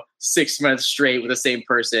 6 months straight with the same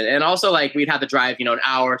person. And also like we'd have to drive an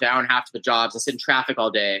hour to hour and a half to the jobs and sit in traffic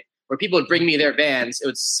all day, where people would bring me their vans. It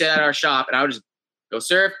would sit at our shop and I would just go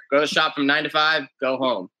surf, go to the shop from 9 to 5, go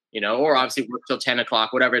home, or obviously work till 10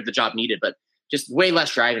 o'clock, whatever the job needed, but just way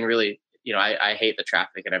less driving. Really, I hate the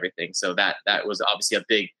traffic and everything. So that was obviously a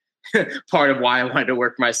big part of why I wanted to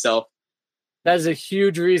work for myself. That is a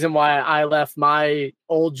huge reason why I left my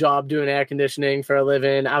old job doing air conditioning for a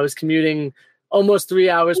living. I was commuting almost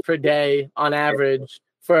 3 hours per day on average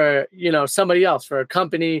for, somebody else, for a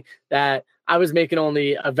company that I was making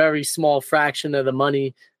only a very small fraction of the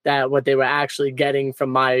money that what they were actually getting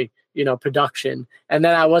from my, production. And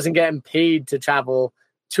then I wasn't getting paid to travel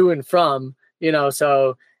to and from,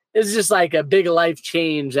 so it's just like a big life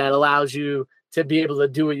change that allows you to be able to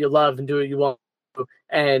do what you love and do what you want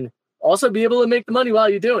and also be able to make the money while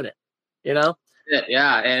you're doing it,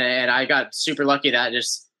 Yeah. And I got super lucky that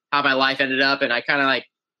just how my life ended up. And I kind of like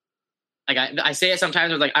I say it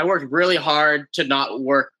sometimes, I was like, I worked really hard to not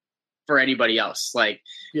work for anybody else. Like,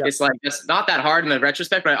 It's like, it's not that hard in the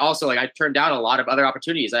retrospect, but I also I turned down a lot of other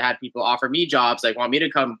opportunities. I had people offer me jobs, like want me to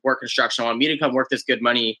come work construction, want me to come work this good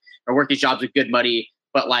money or work these jobs with good money.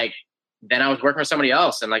 But like, then I was working for somebody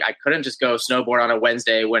else and like, I couldn't just go snowboard on a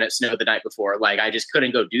Wednesday when it snowed the night before. Like, I just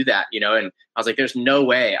couldn't go do that, and I was like, there's no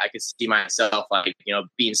way I could see myself like,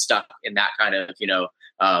 being stuck in that kind of,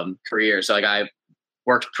 career. So like, I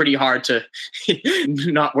worked pretty hard to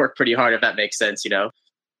not work pretty hard, if that makes sense,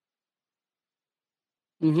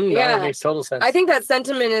 Mm-hmm, yeah, that makes total sense. I think that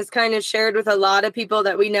sentiment is kind of shared with a lot of people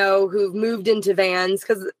that we know who've moved into vans,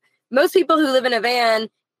 because most people who live in a van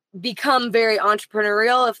become very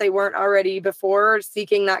entrepreneurial if they weren't already before,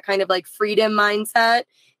 seeking that kind of like freedom mindset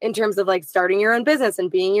in terms of like starting your own business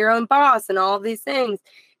and being your own boss and all of these things.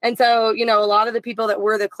 And so, a lot of the people that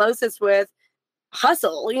we're the closest with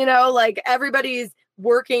hustle, like everybody's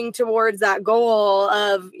working towards that goal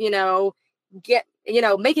of,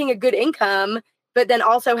 making a good income, but then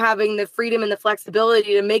also having the freedom and the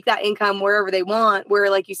flexibility to make that income wherever they want. Where,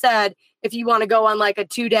 like you said, if you want to go on like a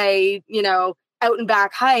 2-day, out and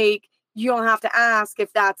back hike, you don't have to ask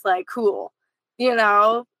if that's like cool,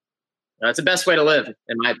 That's the best way to live,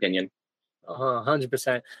 in my opinion.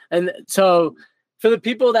 100%. And so for the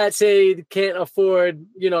people that say they can't afford,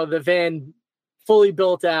 the van fully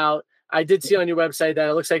built out, I did see on your website that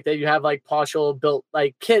it looks like that you have like partial built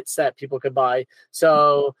like kits that people could buy.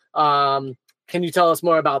 So can you tell us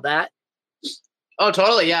more about that? Oh,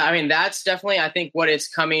 totally. Yeah. I mean, that's definitely, I think, what it's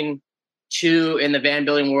coming to in the van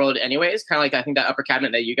building world anyways. Kind of like, I think that upper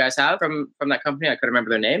cabinet that you guys have from that company, I couldn't remember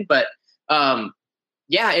their name, but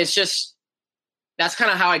yeah, it's just, that's kind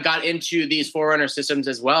of how I got into these 4Runner systems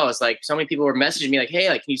as well. It's like so many people were messaging me like, hey,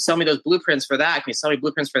 like, can you sell me those blueprints for that? Can you sell me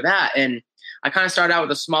blueprints for that? And I kind of started out with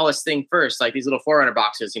the smallest thing first, like these little 4Runner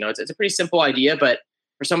boxes. It's a pretty simple idea, but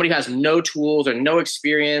for somebody who has no tools or no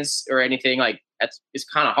experience or anything, like it's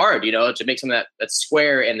kind of hard, to make something that's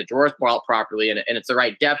square and the drawers pull out properly and it's the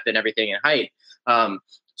right depth and everything and height.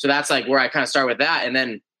 So that's like where I kind of start with that. And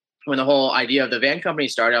then when the whole idea of the van company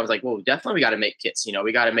started, I was like, well, definitely we got to make kits,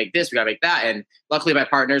 we got to make this, we got to make that. And luckily my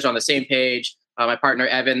partner's on the same page. My partner,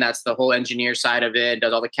 Evan, that's the whole engineer side of it,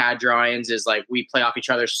 does all the CAD drawings, is like, we play off each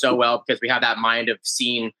other so well because we have that mind of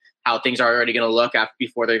seeing how things are already going to look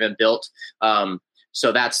before they're even built.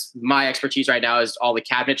 So that's my expertise right now, is all the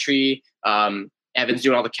cabinetry, Evan's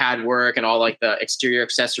doing all the CAD work and all like the exterior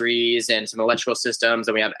accessories and some electrical systems.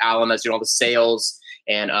 And we have Alan that's doing all the sales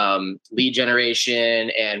and lead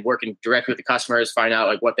generation and working directly with the customers, find out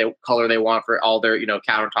like what color they want for all their,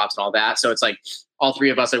 countertops and all that. So it's like all three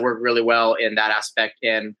of us that work really well in that aspect.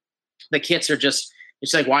 And the kits are just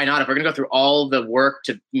like, why not? If we're going to go through all the work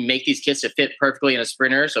to make these kits to fit perfectly in a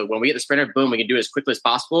Sprinter, so when we get the Sprinter, boom, we can do it as quickly as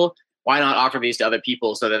possible. Why not offer these to other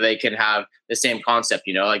people so that they can have the same concept?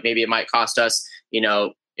 Like maybe it might cost us,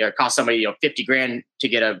 cost somebody, $50,000 to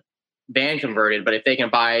get a van converted. But if they can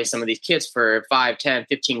buy some of these kits for 5, 10,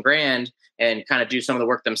 15 grand and kind of do some of the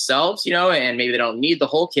work themselves, and maybe they don't need the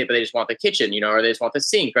whole kit, but they just want the kitchen, or they just want the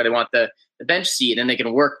sink, or they want the bench seat, and they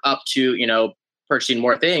can work up to, purchasing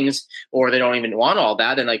more things, or they don't even want all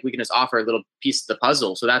that, then like we can just offer a little piece of the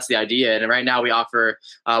puzzle. So that's the idea. And right now we offer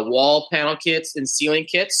wall panel kits and ceiling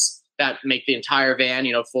kits that make the entire van,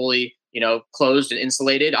 fully, closed and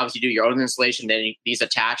insulated. Obviously you do your own installation, then these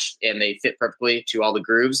attach and they fit perfectly to all the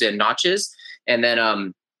grooves and notches. And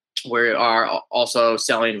then we are also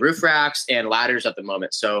selling roof racks and ladders at the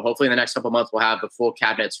moment. So hopefully in the next couple of months, we'll have the full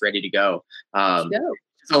cabinets ready to go.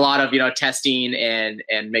 It's a lot of, testing and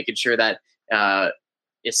making sure that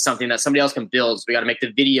it's something that somebody else can build. So we got to make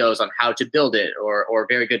the videos on how to build it, or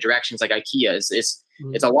very good directions like IKEA.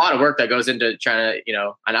 It's a lot of work that goes into trying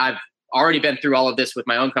to, and I've already been through all of this with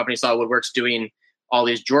my own company, Solid Woodworks, doing all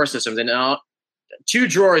these drawer systems. And 2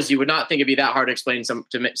 drawers, you would not think it'd be that hard to explain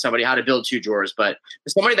to somebody how to build 2 drawers, but for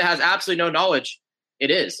somebody that has absolutely no knowledge,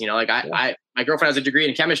 it is. My girlfriend has a degree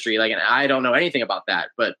in chemistry, and I don't know anything about that.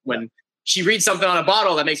 But when she reads something on a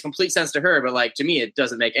bottle that makes complete sense to her, but to me, it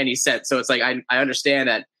doesn't make any sense. So it's like, I understand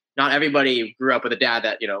that not everybody grew up with a dad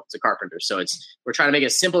that, is a carpenter. So we're trying to make it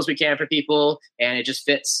as simple as we can for people, and it just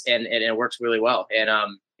fits and it works really well. And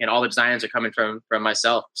all the designs are coming from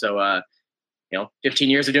myself. So, 15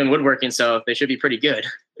 years of doing woodworking, so they should be pretty good.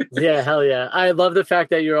 Yeah, hell yeah. I love the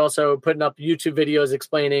fact that you're also putting up YouTube videos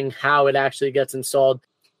explaining how it actually gets installed.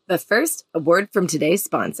 But first, a word from today's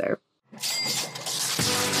sponsor.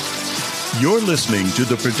 You're listening to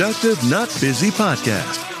the Productive Not Busy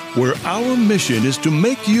podcast, where our mission is to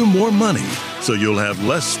make you more money so you'll have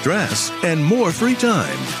less stress and more free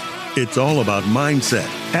time. It's all about mindset,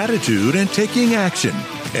 attitude, and taking action.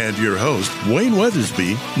 And your host, Wayne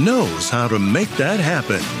Weathersby, knows how to make that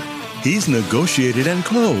happen. He's negotiated and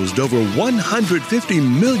closed over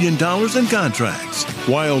 $150 million in contracts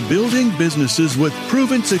while building businesses with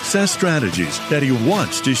proven success strategies that he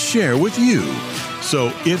wants to share with you.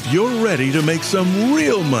 So if you're ready to make some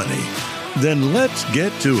real money, then let's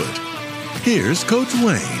get to it. Here's Coach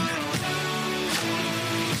Wayne.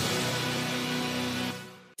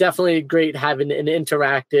 Definitely great having an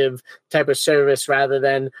interactive type of service rather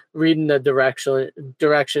than reading the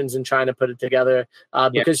directions and trying to put it together,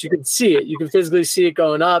 because you can see it. You can physically see it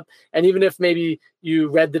going up. And even if maybe you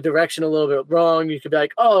read the direction a little bit wrong, you could be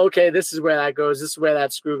like, oh, okay, this is where that goes. This is where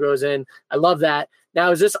that screw goes in. I love that. Now,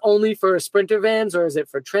 is this only for Sprinter vans, or is it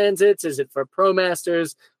for Transits? Is it for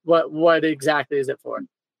ProMasters? What exactly is it for?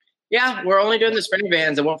 Yeah, we're only doing the Sprinter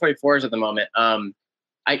vans and 144s at the moment.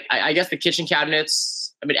 I guess the kitchen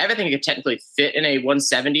cabinets, everything could technically fit in a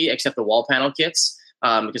 170 except the wall panel kits,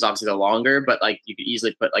 because obviously they're longer, but you could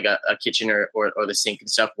easily put a kitchen or the sink and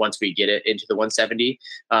stuff once we get it into the 170.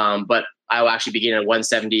 But I will actually be getting a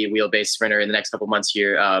 170 wheelbase Sprinter in the next couple months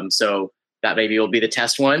here. So that maybe will be the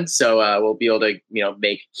test one. So we'll be able to,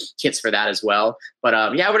 make kits for that as well. But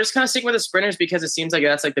we're just kind of sticking with the Sprinters because it seems like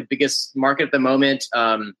that's the biggest market at the moment.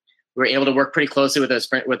 We were able to work pretty closely with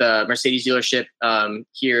a Mercedes dealership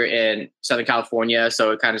here in Southern California.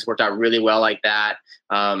 So it kind of just worked out really well like that.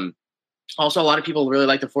 Also, a lot of people really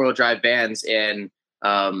like the 4-wheel drive vans, and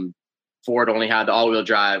Ford only had the all-wheel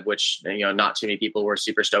drive, which, not too many people were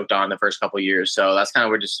super stoked on the first couple of years. So that's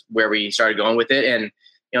kind of where we started going with it. And,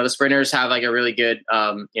 the Sprinters have a really good,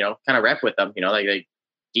 kind of rep with them, they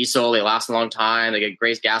diesel, they last a long time. They get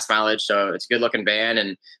great gas mileage. So it's a good looking van.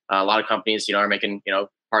 And a lot of companies, are making,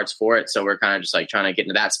 parts for it. So we're kind of just trying to get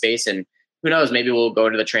into that space, and who knows, maybe we'll go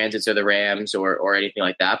into the Transits or the Rams or anything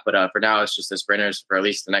like that. But for now, it's just the Sprinters for at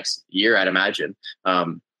least the next year, I'd imagine.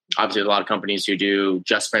 Obviously, there's a lot of companies who do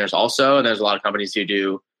just Sprinters also, and there's a lot of companies who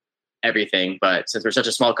do everything. But since we're such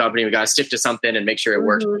a small company, we got to stick to something and make sure it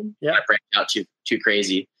works. Not branch out too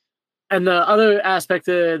crazy. And the other aspect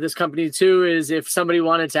of this company too is if somebody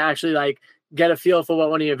wanted to actually get a feel for what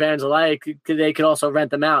one of your vans are like, they could also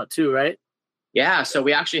rent them out too, right? Yeah, so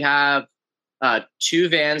we actually have 2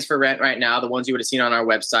 vans for rent right now. The ones you would have seen on our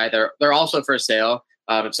website, they're also for sale.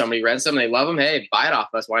 If somebody rents them, they love them, hey, buy it off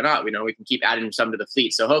us. Why not? We know we can keep adding some to the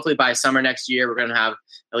fleet. So hopefully by summer next year, we're going to have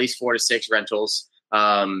at least 4 to 6 rentals.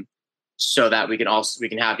 so that we can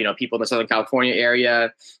have, people in the Southern California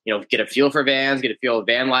area, get a feel for vans, get a feel of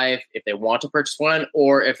van life if they want to purchase one,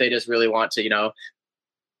 or if they just really want to,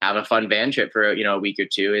 have a fun van trip for, a week or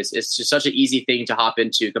two. It's just such an easy thing to hop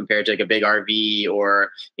into compared to like a big RV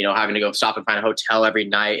or, having to go stop and find a hotel every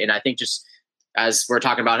night. And I think just as we're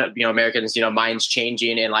talking about, Americans, minds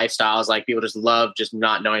changing and lifestyles, like people just love just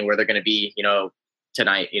not knowing where they're going to be,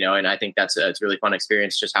 tonight, and I think it's a really fun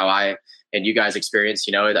experience, just how I and you guys experience,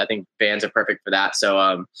 I think vans are perfect for that.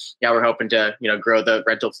 So, we're hoping to, grow the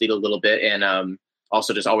rental fleet a little bit and,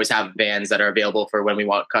 also just always have vans that are available for when we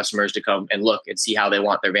want customers to come and look and see how they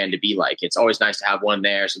want their van to be like. It's always nice to have one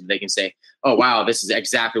there so that they can say, oh, wow, this is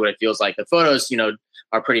exactly what it feels like. The photos,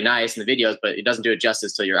 are pretty nice in the videos, but it doesn't do it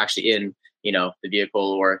justice till you're actually in, the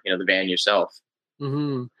vehicle or, the van yourself.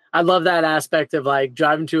 Mm-hmm. I love that aspect of like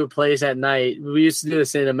driving to a place at night. We used to do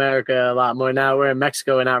this in America a lot more. Now we're in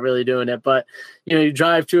Mexico and not really doing it. But, you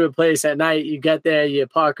drive to a place at night, you get there, you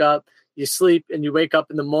park up, you sleep, and you wake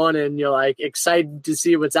up in the morning and you're like excited to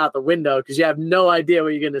see what's out the window because you have no idea what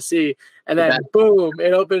you're going to see. And then boom,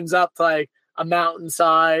 it opens up to like a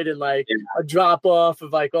mountainside and like a drop off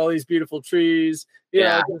of like all these beautiful trees. You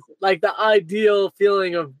know, like the ideal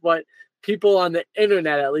feeling of what people on the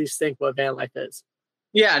internet at least think what van life is.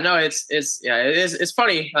 Yeah, no, it is. It's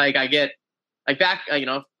funny. Like I get like back,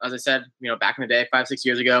 as I said, back in the day, 5-6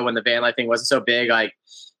 years ago when the van life thing wasn't so big, like,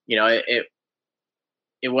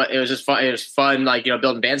 it was just fun. It was fun, like,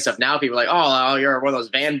 building van stuff. Now people are like, oh, you're one of those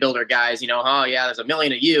van builder guys, oh yeah, there's a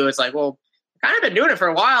million of you. It's like, well, I've kind of been doing it for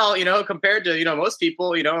a while, compared to, most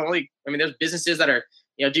people, there's businesses that are,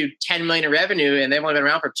 do 10 million in revenue and they've only been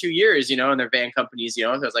around for 2 years, in their van companies,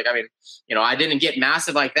 so it's like, I didn't get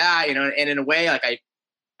massive like that, and in a way, like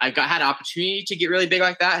had an opportunity to get really big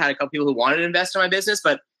like that. Had a couple people who wanted to invest in my business,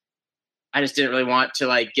 but I just didn't really want to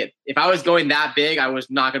like if I was going that big, I was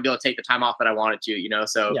not going to be able to take the time off that I wanted to,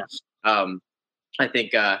 so, I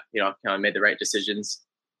think, I made the right decisions.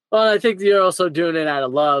 Well, I think you're also doing it out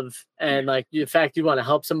of love and like the fact you want to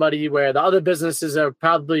help somebody where the other businesses are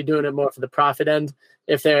probably doing it more for the profit end.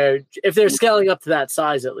 If they're scaling up to that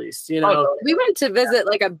size, at least, We went to visit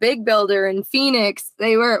like a big builder in Phoenix.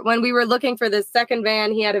 When we were looking for this second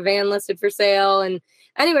van, he had a van listed for sale. And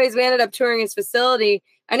anyways, we ended up touring his facility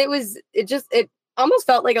and it almost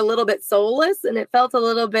felt like a little bit soulless and it felt a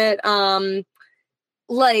little bit,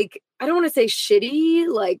 like, I don't want to say shitty,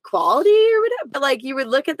 like quality or whatever, but like you would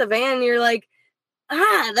look at the van and you're like,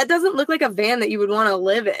 that doesn't look like a van that you would want to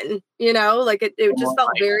live in, like it just felt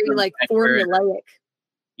very like formulaic.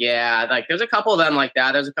 Yeah, like there's a couple of them like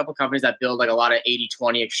that. There's a couple of companies that build like a lot of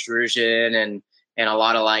 80-20 extrusion and a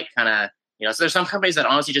lot of like kind of, so there's some companies that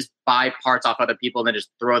honestly just buy parts off other people and then just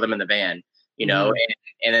throw them in the van, and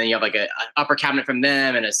then you have like a upper cabinet from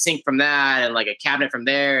them and a sink from that and like a cabinet from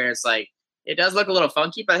there. And it's like, it does look a little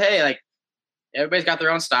funky, but hey, like everybody's got their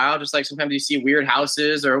own style. Just like sometimes you see weird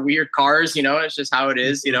houses or weird cars, it's just how it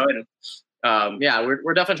is, and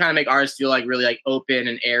we're definitely trying to make ours feel like really like open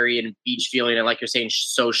and airy and beach feeling. And like you're saying,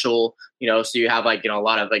 social, so you have like, a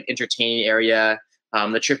lot of like entertaining area.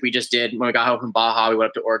 The trip we just did when we got home from Baja, we went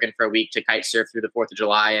up to Oregon for a week to kite surf through the 4th of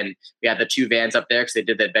July. And we had the 2 vans up there because they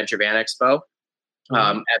did the Adventure Van Expo.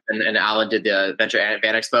 And Alan did the Adventure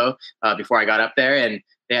Van Expo before I got up there. And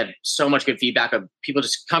they had so much good feedback of people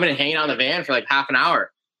just coming and hanging out in the van for like half an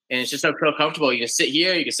hour. And it's just so comfortable. You can sit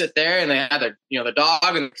here, you can sit there, and they have their, the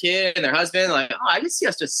dog and the kid and their husband. Like, I can see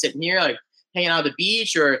us just sitting here, like hanging out at the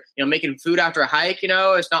beach or, making food after a hike.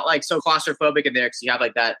 It's not like so claustrophobic in there because you have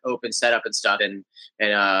like that open setup and stuff. And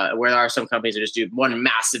where there are some companies that just do one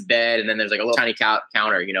massive bed and then there's like a little tiny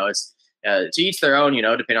counter. It's to each their own.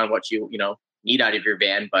 Depending on what you need out of your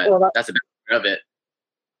van. But that's a bit of it.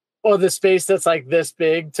 Or the space that's like this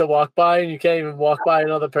big to walk by and you can't even walk by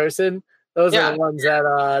another person. Those are the ones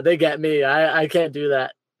that they get me. I can't do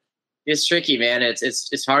that. It's tricky, man.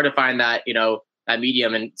 It's hard to find that, that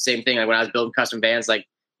medium. And same thing, like when I was building custom vans, like,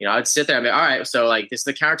 I'd sit there and be, all right, so like this is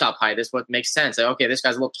the countertop height. This is what makes sense. Like, okay, this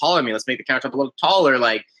guy's a little taller than me. Let's make the countertop a little taller.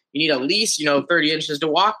 Like you need at least, 30 inches to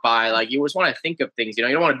walk by. Like you always want to think of things, you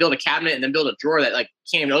don't want to build a cabinet and then build a drawer that like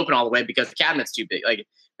can't even open all the way because the cabinet's too big. Like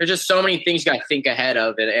there's just so many things you got to think ahead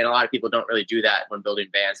of. And a lot of people don't really do that when building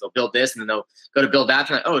vans. They'll build this and then they'll go to build that.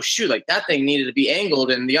 And like, oh shoot, like that thing needed to be angled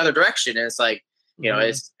in the other direction. And it's like,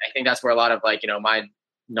 I think that's where a lot of like, my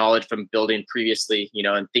knowledge from building previously,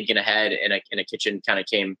 and thinking ahead in a kitchen kind of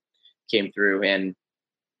came through and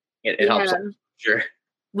it helps. Sure.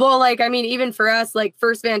 Well, like, even for us, like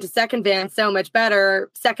first van to second van, so much better.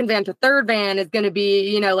 Second van to third van is going to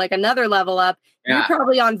be, like another level up. Yeah. You're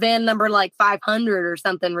probably on van number like 500 or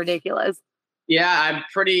something ridiculous. Yeah,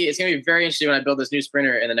 it's going to be very interesting when I build this new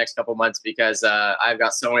Sprinter in the next couple months because I've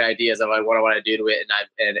got so many ideas of what I want to do to it.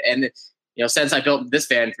 And since I built this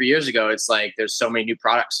van 3 years ago, it's like there's so many new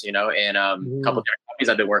products, and a couple of different companies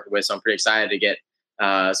I've been working with. So I'm pretty excited to get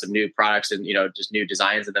some new products and, just new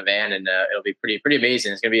designs in the van. And it'll be pretty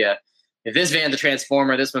amazing. It's going to be if this van's a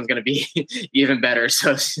transformer, this one's going to be even better.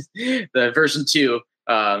 So the version 2,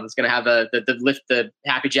 it's going to have the lift, the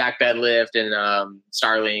Happy Jack bed lift and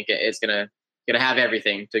Starlink. It's going to have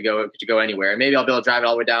everything to go anywhere. And maybe I'll be able to drive it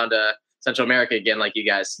all the way down to Central America again, like you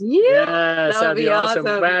guys. Yeah, that'd be awesome.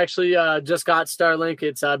 We actually just got Starlink.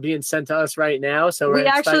 It's being sent to us right now. So we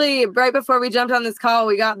actually, right before we jumped on this call,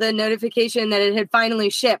 we got the notification that it had finally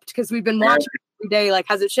shipped because we've been watching every day. Like,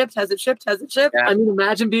 has it shipped? Has it shipped? Has it shipped? Yeah. I mean,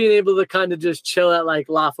 imagine being able to kind of just chill at like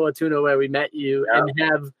La Fortuna where we met you and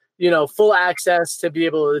have, full access to be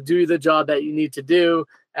able to do the job that you need to do.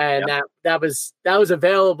 And that was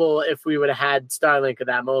available if we would have had Starlink at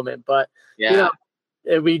that moment. But,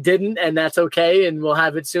 we didn't, and that's okay. And we'll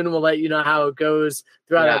have it soon, and we'll let you know how it goes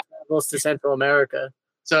throughout our travels to Central America.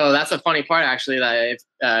 So that's a funny part, actually,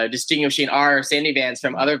 that distinguishing our Sandy vans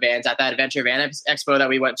from other vans at that Adventure Van Expo that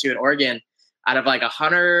we went to in Oregon. Out of like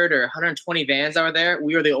 100 or 120 vans that were there,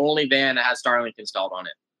 we were the only van that has Starlink installed on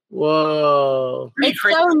it. Whoa. It's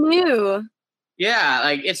crazy. So new. Yeah,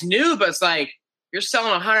 like it's new, but it's like you're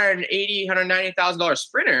selling $190,000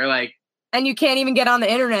 Sprinter, like, and you can't even get on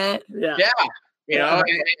the internet. Yeah.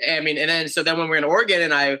 And then when we're in Oregon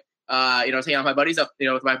and I, taking out my buddies up,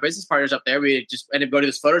 with my business partners up there, we just ended up going to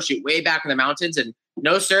this photo shoot way back in the mountains and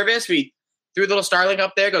no service. We threw the little Starlink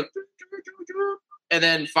up there, goes, and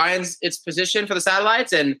then finds its position for the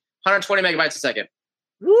satellites and 120 megabytes a second.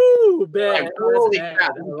 Woo, man. Like, holy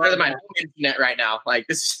crap. Better than my internet right now. Like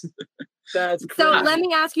this. That's crazy. So let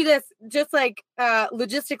me ask you this, just like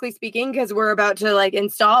logistically speaking, because we're about to like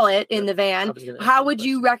install it in the van. How would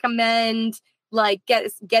you recommend like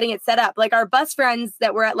getting it set up? Like our bus friends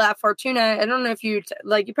that were at La Fortuna, I don't know if you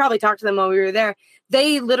you probably talked to them while we were there.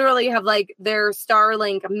 They literally have like their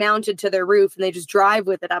Starlink mounted to their roof and they just drive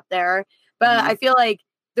with it up there. But I feel like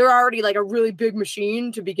they're already like a really big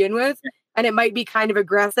machine to begin with. And it might be kind of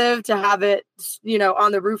aggressive to have it,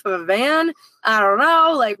 on the roof of a van. I don't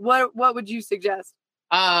know. Like, what would you suggest?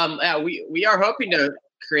 We are hoping to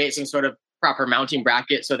create some sort of proper mounting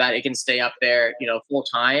bracket so that it can stay up there, full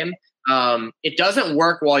time. It doesn't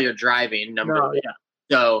work while you're driving. Number one. Yeah.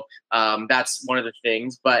 So that's one of the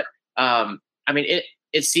things. But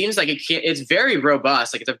it seems like it's very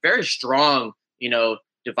robust. Like it's a very strong,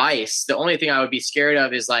 device. The only thing I would be scared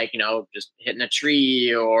of is just hitting a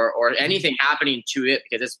tree or anything happening to it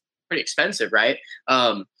because it's pretty expensive, right?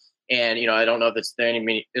 And I don't know if there's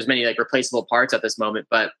many like replaceable parts at this moment,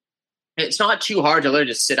 but it's not too hard to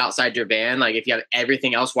literally just sit outside your van. Like if you have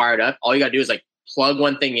everything else wired up, all you gotta do is like plug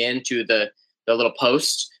one thing into the little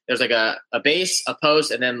post. There's like a base, a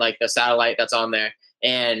post, and then like the satellite that's on there.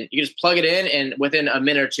 And you just plug it in, and within a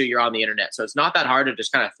minute or two, you're on the internet. So it's not that hard to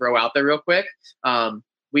just kind of throw out there real quick.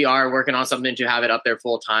 We are working on something to have it up there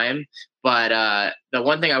full time. But the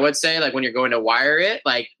one thing I would say, like when you're going to wire it,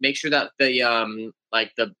 like make sure that the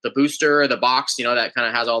booster or the box, that kind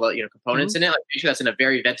of has all the components in it. Like make sure that's in a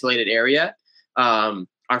very ventilated area.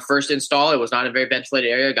 Our first install, it was not a very ventilated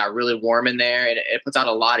area. It got really warm in there, and it puts out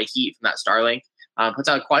a lot of heat from that Starlink. Puts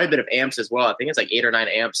out quite a bit of amps as well. I think it's like 8 or 9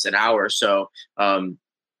 amps an hour. So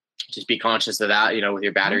just be conscious of that, with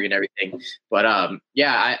your battery and everything. But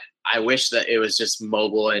I wish that it was just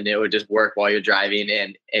mobile and it would just work while you're driving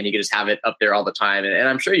and you could just have it up there all the time. And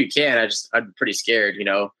I'm sure you can. I'm pretty scared,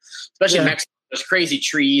 especially in Mexico. There's crazy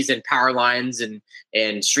trees and power lines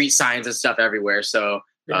and street signs and stuff everywhere. So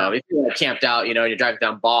if you're camped out, and you're driving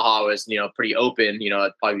down Baja was, pretty open,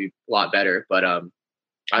 it'd probably be a lot better. But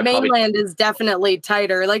mainland is definitely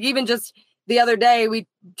tighter. Like even just the other day, we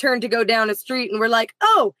turned to go down a street and we're like,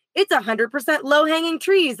 oh, it's 100% low hanging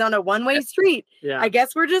trees on a one-way street. Yeah. I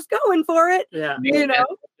guess we're just going for it. Yeah.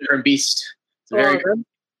 Different beast.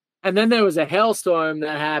 And then there was a hailstorm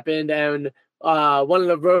that happened, and one of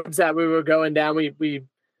the roads that we were going down, we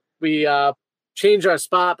changed our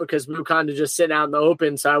spot because we were kind of just sitting out in the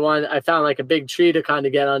open. So I found like a big tree to kind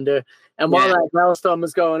of get under. And while that hailstorm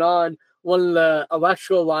was going on, one of the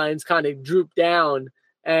electrical lines kind of drooped down,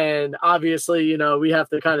 and obviously, we have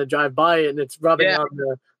to kind of drive by it, and it's rubbing on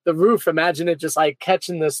the roof. Imagine it just like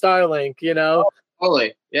catching the Starlink, Oh,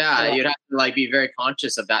 totally. Yeah. You'd have to like be very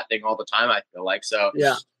conscious of that thing all the time, I feel like. So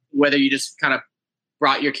whether you just kind of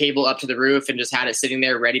brought your cable up to the roof and just had it sitting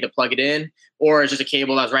there ready to plug it in, or it's just a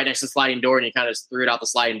cable that was right next to the sliding door and you kind of just threw it out the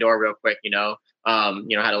sliding door real quick, had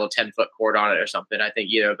a little 10-foot cord on it or something. I think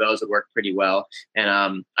either of those would work pretty well. And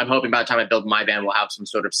I'm hoping by the time I build my van, we'll have some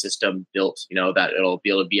sort of system built, that it'll be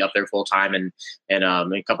able to be up there full time, and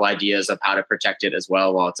a couple ideas of how to protect it as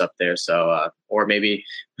well while it's up there. So, or maybe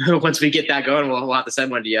once we get that going, we'll have to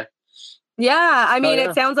send one to you. Yeah. I mean, yeah.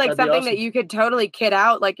 It sounds like That'd be something awesome. that you could totally kit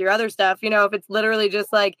out like your other stuff, if it's literally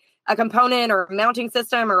just like a component or a mounting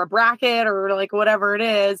system or a bracket or like whatever it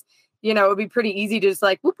is, it would be pretty easy to just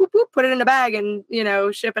like whoop, whoop, whoop, put it in a bag and,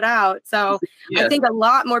 ship it out. So Yeah. I think a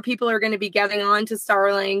lot more people are going to be getting on to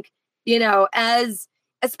Starlink,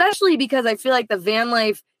 especially because I feel like the van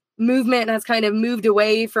life movement has kind of moved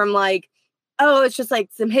away from like, oh, it's just like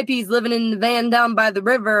some hippies living in the van down by the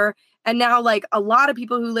river. And now like a lot of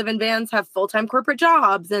people who live in vans have full-time corporate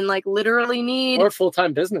jobs and like literally need Or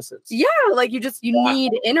full-time businesses. Yeah, like you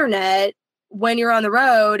need internet when you're on the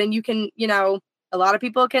road, and you can, a lot of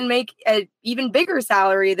people can make an even bigger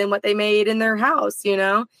salary than what they made in their house,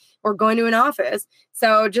 or going to an office.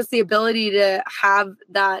 So just the ability to have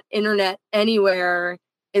that internet anywhere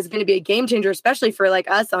is going to be a game changer, especially for like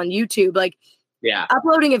us on YouTube. Like, Yeah.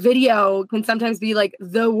 uploading a video can sometimes be like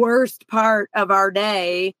the worst part of our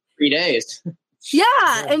day. 3 days.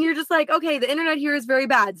 Yeah. And you're just like, okay, the internet here is very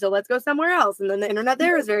bad, so let's go somewhere else. And then the internet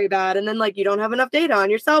there is very bad. And then like you don't have enough data on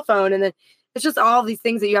your cell phone. And then it's just all these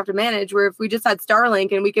things that you have to manage, where if we just had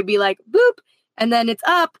Starlink and we could be like, boop, and then it's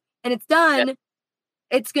up and it's done,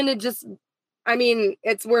 it's going to just,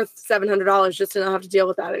 it's worth $700 just to not have to deal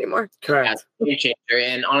with that anymore. Correct. Game changer.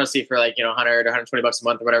 And honestly, for like, 100 or $120 a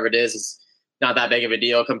month or whatever it is, it's not that big of a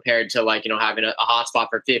deal compared to like, having a hotspot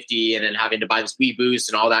for 50 and then having to buy this Wii Boost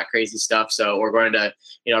and all that crazy stuff. So we're going to,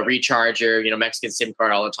 recharge your, Mexican SIM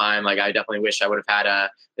card all the time. Like I definitely wish I would have had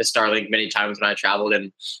the Starlink many times when I traveled.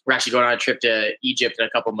 And we're actually going on a trip to Egypt in a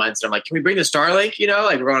couple months. And I'm like, can we bring the Starlink?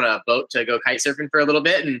 Like we're on a boat to go kite surfing for a little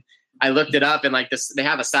bit. And I looked it up and like they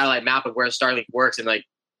have a satellite map of where Starlink works. And like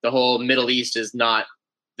the whole Middle East is not,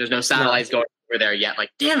 there's no satellites going over there yet. Like,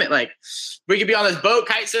 damn it. Like we could be on this boat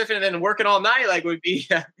kite surfing and then working all night. Like would be.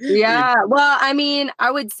 Yeah. Well,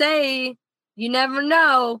 I would say you never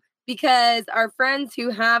know, because our friends who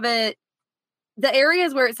have it, the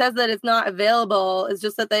areas where it says that it's not available is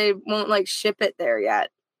just that they won't like ship it there yet.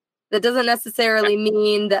 That doesn't necessarily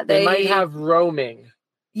mean that They might have roaming.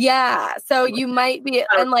 Yeah. So you might be,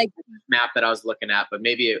 and like map that I was looking at, but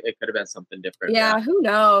maybe it could have been something different. Yeah, who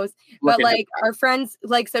knows? But like our friends,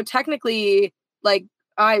 like, so technically, like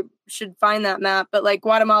I should find that map, but like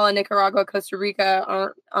Guatemala, Nicaragua, Costa Rica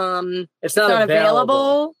aren't It's not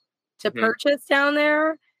available to purchase down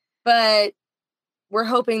there, but we're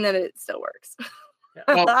hoping that it still works.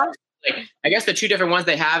 Well, like, I guess the two different ones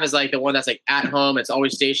they have is like the one that's like at home, it's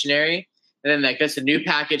always stationary. And then like that's a new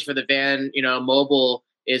package for the van, mobile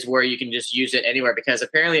is where you can just use it anywhere, because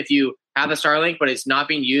apparently if you have a Starlink, but it's not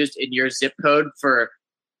being used in your zip code for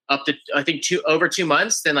up to, I think over 2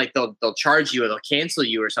 months, then like they'll charge you or they'll cancel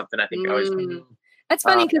you or something. I think That's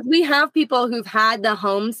funny, because we have people who've had the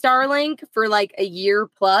home Starlink for like a year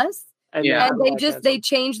plus. And they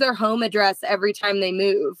change their home address every time they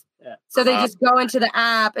move. Yeah. So they just go into the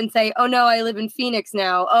app and say, oh no, I live in Phoenix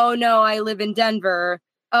now. Oh no, I live in Denver.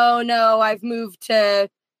 Oh no, I've moved to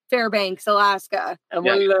Fairbanks, Alaska. And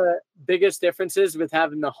one of the biggest differences with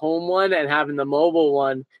having the home one and having the mobile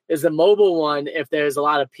one is the mobile one, if there's a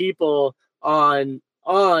lot of people on,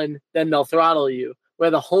 then they'll throttle you.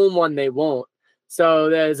 Where the home one, they won't. So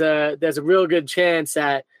there's a real good chance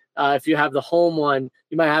that if you have the home one,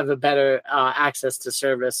 you might have a better access to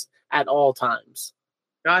service at all times.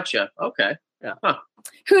 Gotcha. Okay. Yeah. Huh.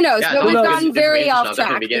 Who knows? Yeah, but we've gotten it's very information. off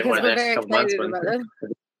track because we're very excited about it.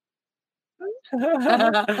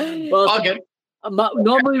 Well, All good.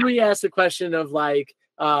 Normally we ask the question of like,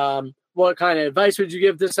 what kind of advice would you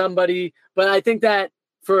give to somebody? But I think that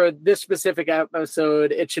for this specific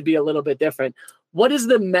episode, it should be a little bit different. What is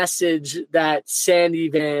the message that Sandy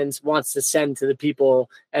Vans wants to send to the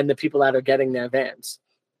people and the people that are getting their vans?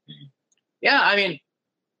 Yeah, I mean,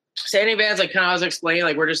 Sandy Vans, like kind of I was explaining,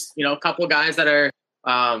 like we're just, a couple of guys that are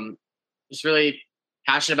just really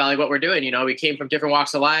passionate about like what we're doing. We came from different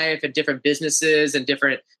walks of life and different businesses and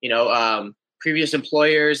different, previous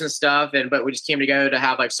employers and stuff. But we just came together to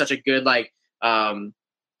have like such a good, like, kind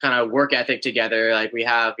of work ethic together. Like we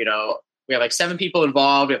have like 7 people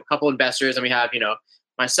involved. We have a couple investors, and we have,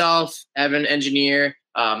 myself, Evan, engineer,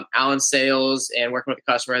 Alan, sales, and working with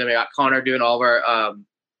the customer. Then we got Connor doing all of our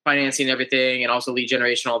financing and everything, and also lead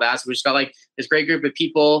generation, all that. So we just got like this great group of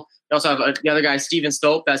people. We also have the other guy, Steven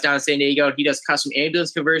Stolp, that's down in San Diego, and he does custom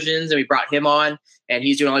ambulance conversions, and we brought him on, and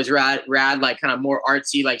he's doing all these rad like kind of more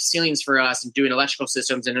artsy like ceilings for us and doing electrical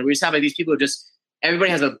systems. And we just have like these people who just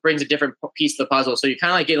everybody brings a different piece of the puzzle. So you're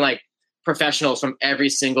kind of like getting like professionals from every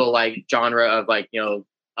single like genre of like,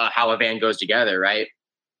 how a van goes together, right?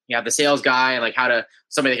 You have the sales guy and like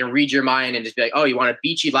somebody that can read your mind and just be like, oh, you want a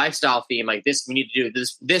beachy lifestyle theme like this? We need to do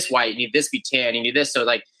this white. You need this be tan. You need this. So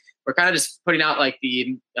like we're kind of just putting out like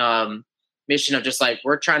the mission of just like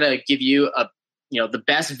we're trying to give you the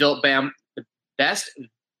best built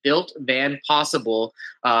van possible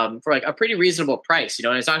for like a pretty reasonable price.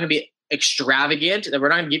 And it's not going to be extravagant. We're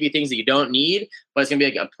not going to give you things that you don't need, but it's going to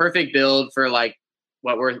be like a perfect build for like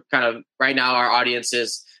what we're kind of right now. Our audience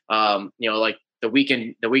is like the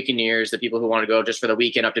weekenders, the people who want to go just for the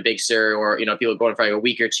weekend up to Big Sur, or people going for like a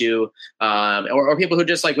week or two, or people who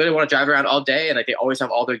just like literally want to drive around all day and like they always have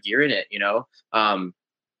all their gear in it.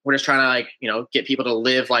 We're just trying to like get people to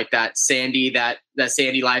live like that sandy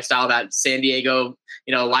lifestyle, that San Diego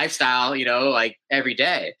lifestyle, like every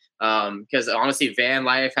day. Because honestly, van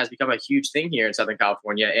life has become a huge thing here in Southern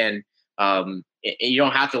California, and you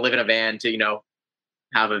don't have to live in a van to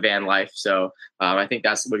have a van life. So I think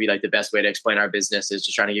that's would be like the best way to explain our business, is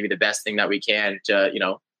just trying to give you the best thing that we can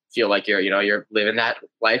to feel like you're living that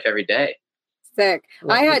life every day. Sick.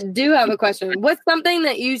 Do have a question. What's something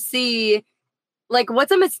that you see, like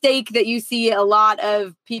what's a mistake that you see a lot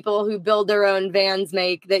of people who build their own vans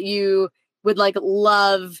make that you would like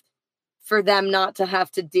love for them not to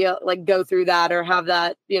have to go through that or have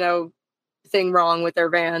that thing wrong with their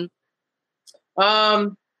van?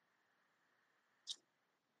 Like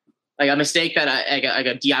a mistake that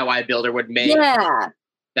a DIY builder would make. Yeah.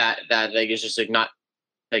 That like is just like not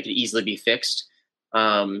like could easily be fixed.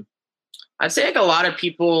 I'd say like a lot of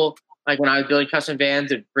people, like when I was building custom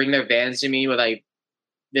vans, would bring their vans to me with like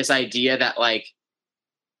this idea that like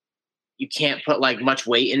you can't put like much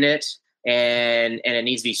weight in it, and it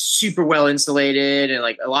needs to be super well insulated and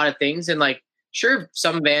like a lot of things. And like sure,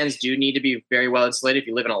 some vans do need to be very well insulated if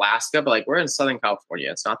you live in Alaska, but like we're in Southern California,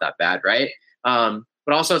 it's not that bad, right?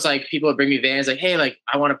 But also it's like people would bring me vans like, hey, like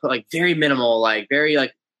I want to put like very minimal, like very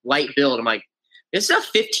like light build. I'm like, this is a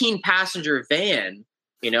 15 passenger van,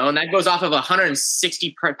 and that goes off of a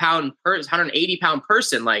 180 pound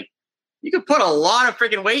person. Like you could put a lot of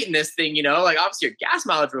freaking weight in this thing, like obviously your gas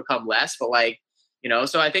mileage will come less, but like,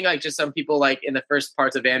 so I think like just some people like in the first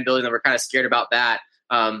parts of van building that were kind of scared about that.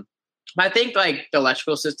 But I think like the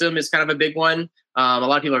electrical system is kind of a big one. A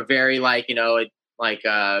lot of people are very like, kind of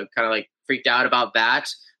like freaked out about that.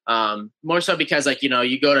 More so because like,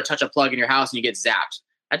 you go to touch a plug in your house and you get zapped.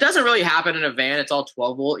 That doesn't really happen in a van. It's all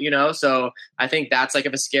 12 volt, so I think that's like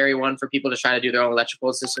a scary one for people to try to do their own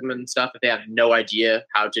electrical system and stuff if they have no idea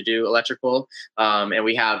how to do electrical. And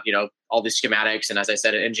we have, all these schematics, and as I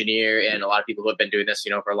said, an engineer and a lot of people who have been doing this,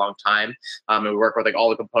 for a long time. And we work with like all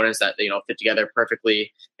the components that, fit together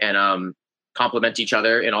perfectly and complement each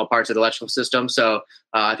other in all parts of the electrical system. So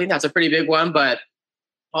I think that's a pretty big one, but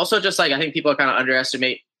also just like, I think people kind of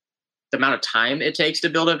underestimate the amount of time it takes to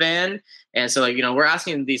build a van. And so like, we're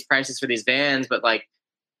asking these prices for these vans, but like,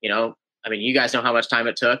 I mean, you guys know how much time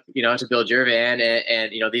it took, to build your van,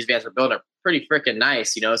 and these vans we're building are pretty freaking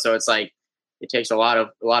nice, so it's like, it takes a lot of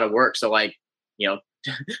work. So like,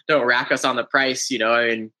 don't rack us on the price, I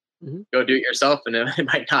mean, go do it yourself and it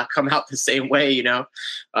might not come out the same way,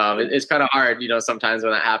 it's kind of hard, sometimes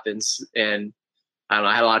when that happens. And I don't know,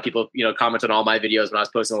 I had a lot of people, comment on all my videos when I was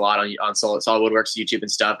posting a lot on Solid Woodworks YouTube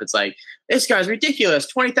and stuff. It's like, this guy's ridiculous,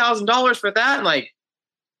 $20,000 for that. And like,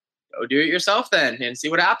 go do it yourself then and see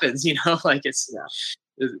what happens. Like it's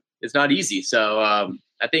not easy. So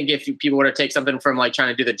I think if people were to take something from like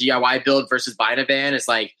trying to do the DIY build versus buying a van, it's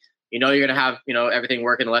like, you're going to have, everything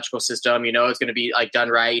work in the electrical system, it's going to be like done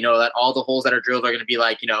right. That all the holes that are drilled are going to be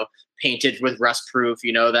like, painted with rust proof,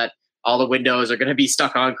 that all the windows are going to be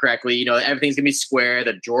stuck on correctly. Everything's going to be square.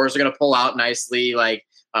 The drawers are going to pull out nicely. Like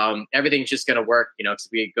everything's just going to work, because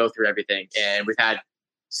we go through everything. And we've had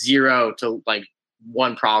 0 to like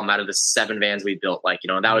 1 problem out of the 7 vans we built. Like,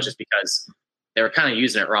 and that was just because they were kind of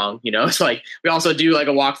using it wrong. It's like, we also do like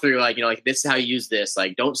a walkthrough, like, like this is how you use this.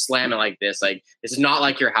 Like, don't slam it like this. Like, this is not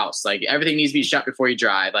like your house. Like everything needs to be shut before you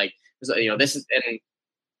drive. Like, this is, and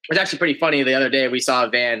it's actually pretty funny. The other day we saw a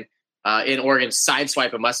van in Oregon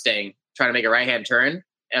sideswipe a Mustang trying to make a right-hand turn, and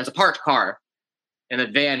it was a parked car, and the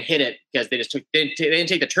van hit it because they didn't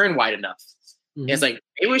take the turn wide enough. And it's like,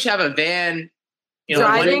 maybe we should have a van,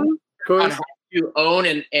 driving on how to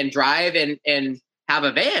own and drive and have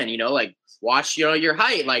a van, like watch, your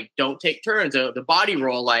height, like don't take turns, the body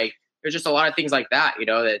roll, like there's just a lot of things like that,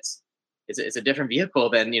 it's a different vehicle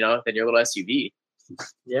than your little SUV.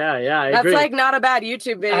 Yeah, I That's agree. like not a bad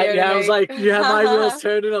YouTube video. I was like, you have my wheels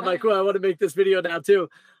turning. I'm like, well, I want to make this video now too.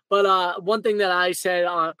 But one thing that I said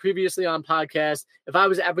previously on podcast, if I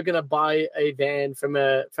was ever going to buy a van from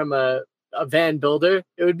a van builder,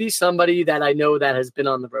 it would be somebody that I know that has been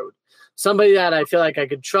on the road, somebody that I feel like I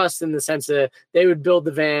could trust in the sense that they would build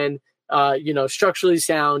the van, structurally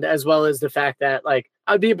sound, as well as the fact that like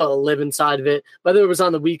I'd be able to live inside of it, whether it was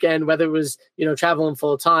on the weekend, whether it was, traveling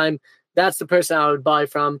full time. That's the person I would buy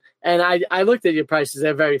from. And I looked at your prices.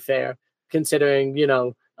 They're very fair considering,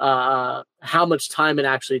 how much time it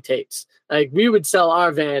actually takes. Like we would sell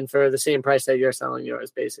our van for the same price that you're selling yours,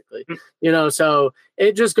 basically. So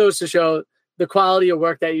it just goes to show the quality of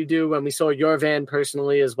work that you do. When we saw your van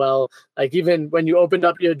personally as well, like even when you opened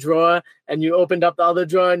up your drawer and you opened up the other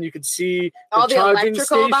drawer and you could see all the charging electrical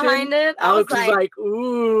station behind it. Alex was like,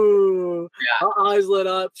 ooh, her eyes lit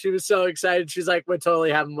up. She was so excited. She's like, we're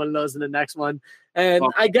totally having one of those in the next one. And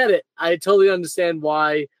I get it. I totally understand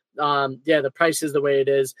why. The price is the way it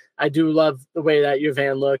is. I do love the way that your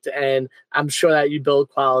van looked, and I'm sure that you build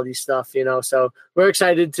quality stuff, so we're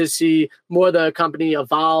excited to see more of the company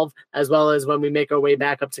evolve, as well as when we make our way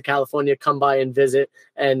back up to California, come by and visit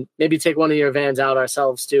and maybe take one of your vans out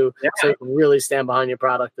ourselves too. So you can really stand behind your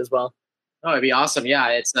product as well. Oh, it'd be awesome. Yeah.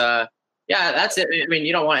 It's, that's it. I mean,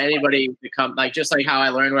 you don't want anybody to come, like, just like how I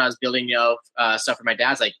learned when I was building, stuff for my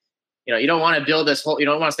dad's, like, you don't want to build this whole, you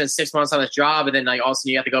don't want to spend 6 months on this job. And then like all of a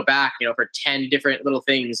sudden you have to go back, for 10 different little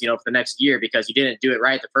things, for the next year because you didn't do it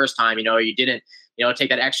right the first time, you didn't, take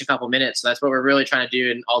that extra couple minutes. So that's what we're really trying to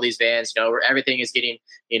do in all these vans, where everything is getting,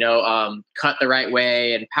 cut the right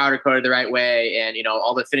way and powder coated the right way. And,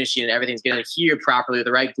 all the finishing and everything's getting adhered properly with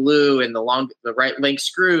the right glue and the right length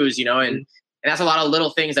screws, and that's a lot of little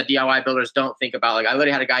things that DIY builders don't think about. Like I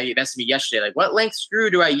literally had a guy message me yesterday, like, what length screw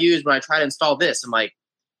do I use when I try to install this? I'm like,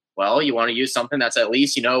 well, you want to use something that's at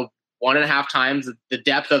least, 1.5 times the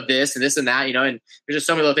depth of this and this and that, and there's just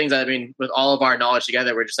so many little things that, with all of our knowledge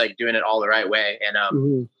together, we're just like doing it all the right way.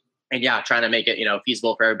 And, trying to make it,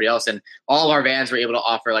 feasible for everybody else. And all of our vans were able to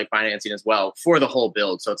offer like financing as well for the whole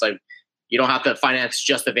build. So it's like, you don't have to finance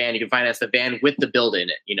just the van. You can finance the van with the build in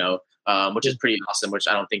it, which is pretty awesome, which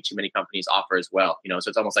I don't think too many companies offer as well. So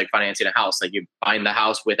it's almost like financing a house. Like you buying the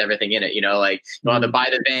house with everything in it, like you don't have to buy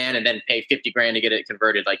the van and then pay $50,000 to get it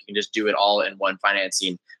converted. Like you can just do it all in one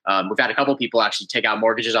financing. We've had a couple people actually take out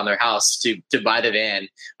mortgages on their house to buy the van.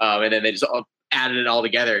 And then they just added it all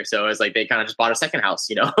together. So it's like they kind of just bought a second house,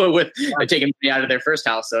 with taking money out of their first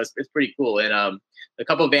house. So it's pretty cool. And a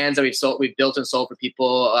couple of vans that we've built and sold for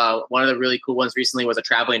people. One of the really cool ones recently was a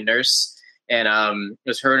traveling nurse. And it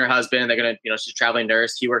was her and her husband. They're going to, she's a traveling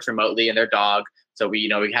nurse. He works remotely and their dog. So we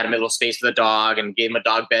had him a little space for the dog and gave him a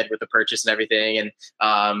dog bed with the purchase and everything. And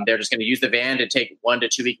they're just going to use the van to take 1 to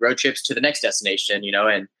 2 week road trips to the next destination,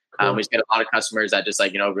 and we just get a lot of customers that just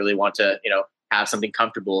like, really want to, have something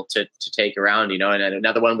comfortable to take around, and then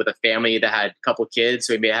another one with a family that had a couple kids.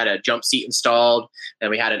 So we had a jump seat installed and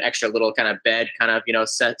we had an extra little kind of bed kind of,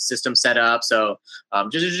 system set up. So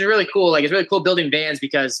just really cool. Like it's really cool building vans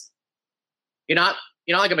because you're not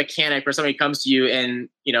like a mechanic where somebody comes to you and,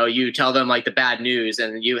 you tell them like the bad news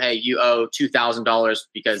and you owe $2,000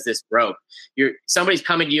 because this broke. Somebody's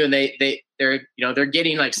coming to you and they're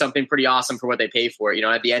getting like something pretty awesome for what they pay for it.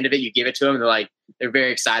 At the end of it, you give it to them and they're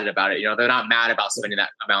very excited about it. They're not mad about spending that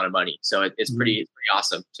amount of money. So it's pretty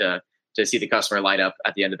awesome to see the customer light up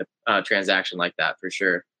at the end of the transaction like that for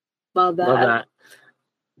sure. Love that.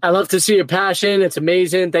 I love to see your passion. It's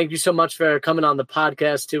amazing. Thank you so much for coming on the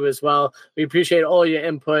podcast too as well. We appreciate all your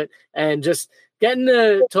input and just getting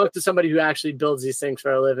to talk to somebody who actually builds these things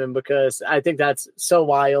for a living, because I think that's so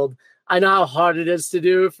wild. I know how hard it is to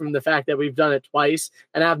do from the fact that we've done it twice,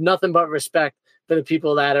 and I have nothing but respect for the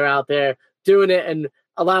people that are out there doing it and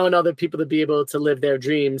allowing other people to be able to live their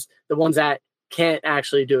dreams, the ones that can't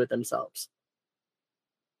actually do it themselves.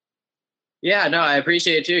 Yeah, no, I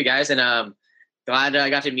appreciate it too, guys. And glad I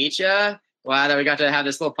got to meet you. Glad that we got to have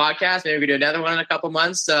this little podcast. Maybe we can do another one in a couple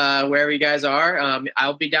months, wherever you guys are.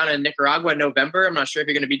 I'll be down in Nicaragua in November. I'm not sure if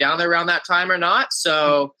you're going to be down there around that time or not.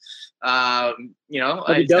 So, I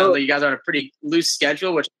know you guys are on a pretty loose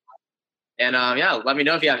schedule, let me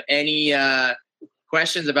know if you have any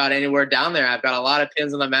questions about anywhere down there. I've got a lot of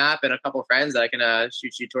pins on the map and a couple of friends that I can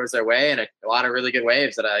shoot you towards their way, and a lot of really good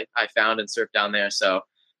waves that I found and surfed down there. So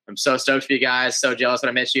I'm so stoked for you guys. So jealous when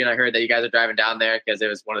I met you and I heard that you guys are driving down there, because it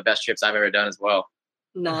was one of the best trips I've ever done as well.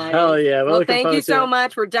 Nice. Hell yeah. Well, thank you so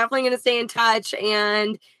much. We're definitely going to stay in touch,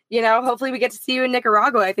 and, hopefully we get to see you in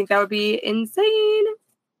Nicaragua. I think that would be insane.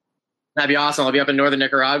 That'd be awesome. I'll be up in northern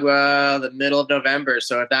Nicaragua the middle of November.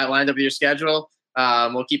 So if that lines up with your schedule,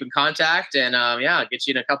 we'll keep in contact and get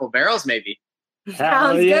you in a couple barrels maybe.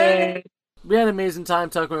 Sounds good. we had an amazing time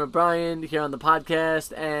talking with Brian here on the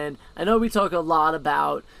podcast, and I know we talk a lot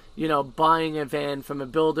about, you know, buying a van from a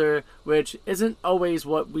builder, which isn't always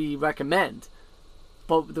what we recommend.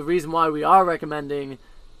 But the reason why we are recommending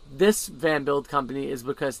this van build company is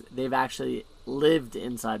because they've actually lived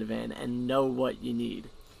inside a van and know what you need.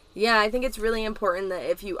 Yeah, I think it's really important that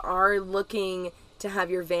if you are looking to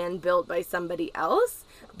have your van built by somebody else,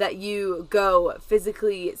 that you go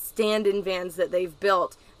physically stand in vans that they've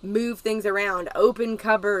built, move things around, open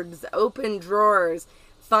cupboards, open drawers,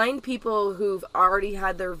 find people who've already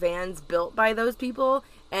had their vans built by those people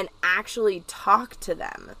and actually talk to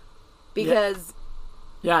them. Because...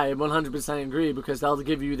 Yeah, I 100% agree, because they'll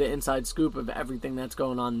give you the inside scoop of everything that's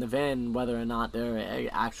going on in the van, whether or not they're an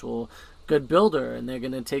actual good builder, and they're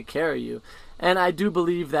going to take care of you. And I do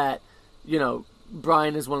believe that, you know,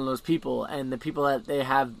 Brian is one of those people, and the people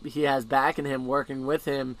that he has backing him, working with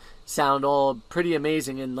him, sound all pretty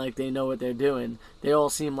amazing and like they know what they're doing. They all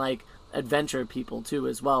seem like adventure people too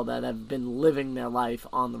as well, that have been living their life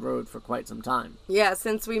on the road for quite some time. Yeah,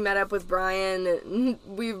 since we met up with Brian,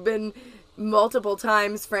 we've been multiple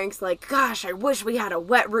times. Frank's like, gosh, I wish we had a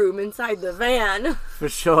wet room inside the van. For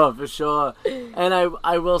sure. And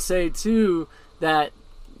I will say too that,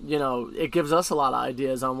 you know, it gives us a lot of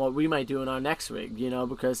ideas on what we might do in our next rig, you know,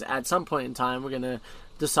 because at some point in time we're going to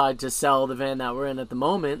decide to sell the van that we're in at the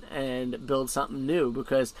moment and build something new,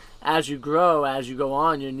 because as you grow, as you go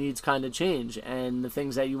on, your needs kind of change, and the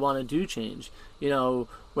things that you want to do change. You know,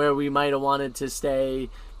 where we might have wanted to stay,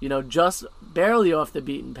 you know, just barely off the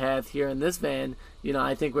beaten path here in this van, you know,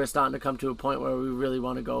 I think we're starting to come to a point where we really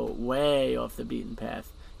want to go way off the beaten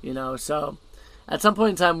path, you know. So at some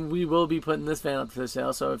point in time, we will be putting this van up for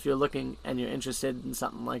sale. So if you're looking and you're interested in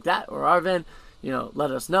something like that, or our van, you know,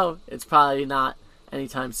 let us know. It's probably not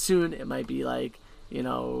anytime soon. It might be like, you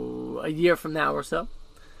know, a year from now or so.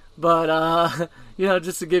 But, you know,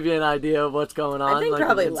 just to give you an idea of what's going on. I think like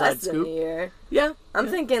probably less than a year. Yeah. I'm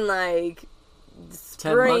thinking like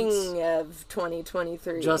spring of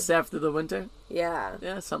 2023. Just after the winter? Yeah.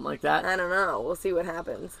 Yeah, something like that. I don't know. We'll see what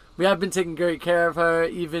happens. We have been taking great care of her,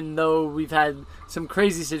 even though we've had some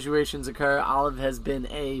crazy situations occur. Olive has been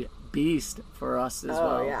a beast for us as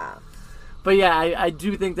well. Oh, yeah. But yeah, I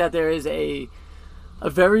do think that there is a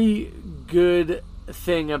very good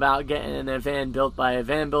thing about getting a van built by a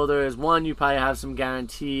van builder is, one, you probably have some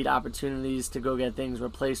guaranteed opportunities to go get things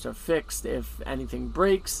replaced or fixed if anything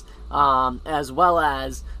breaks, as well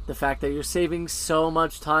as the fact that you're saving so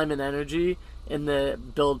much time and energy in the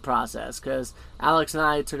build process. Because Alex and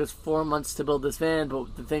I, it took us 4 months to build this van,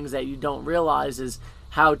 but the things that you don't realize is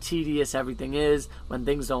how tedious everything is. When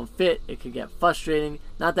things don't fit, it could get frustrating.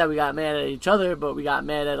 Not that we got mad at each other, but we got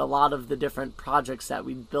mad at a lot of the different projects that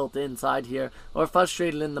we built inside here, or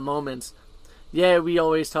frustrated in the moments. Yeah, we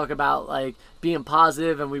always talk about like being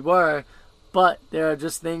positive, and we were, but there are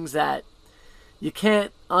just things that you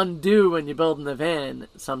can't undo when you're building the van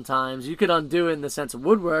sometimes. You could undo it in the sense of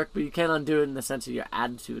woodwork, but you can't undo it in the sense of your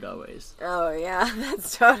attitude always. Oh, yeah,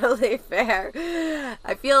 that's totally fair.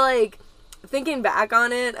 I feel like, thinking back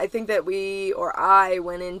on it, I think that I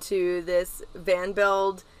went into this van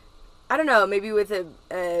build, I don't know, maybe with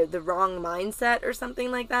the wrong mindset or something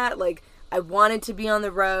like that. Like, I wanted to be on the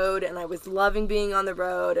road, and I was loving being on the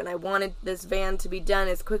road, and I wanted this van to be done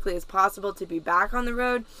as quickly as possible to be back on the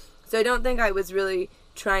road. So I don't think I was really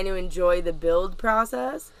trying to enjoy the build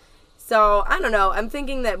process. So, I don't know. I'm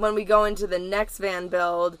thinking that when we go into the next van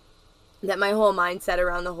build, that my whole mindset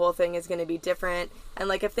around the whole thing is going to be different. And,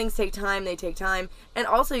 like, if things take time, they take time. And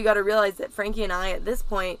also, you got to realize that Frankie and I, at this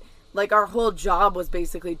point, like, our whole job was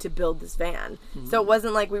basically to build this van. Mm-hmm. So it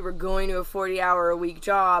wasn't like we were going to a 40-hour-a-week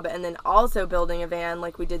job and then also building a van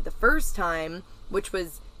like we did the first time, which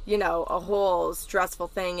was, you know, a whole stressful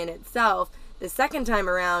thing in itself. The second time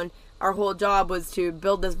around, our whole job was to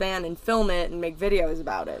build this van and film it and make videos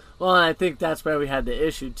about it. Well, and I think that's where we had the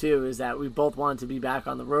issue, too, is that we both wanted to be back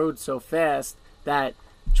on the road so fast that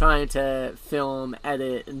trying to film,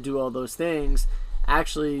 edit, and do all those things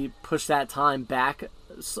actually pushed that time back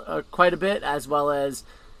quite a bit, as well as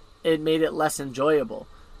it made it less enjoyable,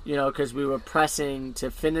 you know, because we were pressing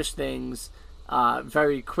to finish things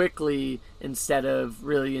very quickly instead of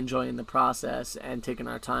really enjoying the process and taking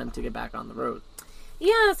our time to get back on the road.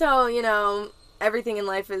 Yeah, so, you know, everything in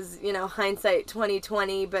life is, you know, hindsight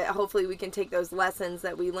 2020, but hopefully we can take those lessons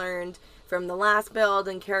that we learned from the last build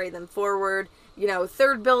and carry them forward. You know,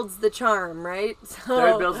 third build's the charm, right?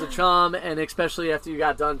 Third build's the charm, and especially after you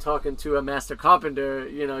got done talking to a master carpenter,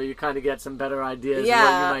 you know, you kind of get some better ideas of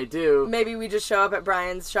what you might do. Maybe we just show up at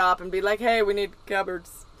Brian's shop and be like, hey, we need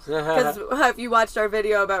cupboards. Because if you watched our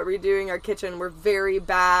video about redoing our kitchen, we're very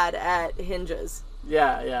bad at hinges.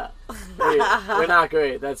 Yeah. We're not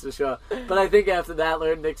great, that's for sure. But I think after that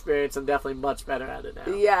learned experience, I'm definitely much better at it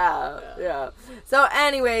now. Yeah. So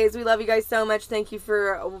anyways, we love you guys so much. Thank you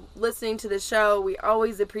for listening to the show. We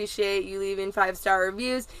always appreciate you leaving 5-star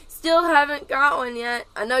reviews. Still haven't got one yet.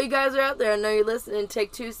 I know you guys are out there. I know you're listening.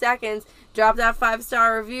 Take 2 seconds. Drop that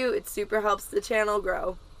 5-star review. It super helps the channel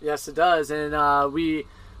grow. Yes, it does. And we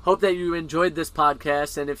hope that you enjoyed this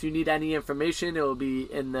podcast, and if you need any information, it will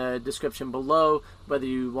be in the description below, whether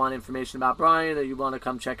you want information about Brian or you want to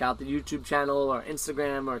come check out the YouTube channel or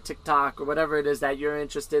Instagram or TikTok or whatever it is that you're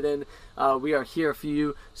interested in. We are here for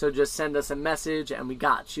you, so just send us a message and we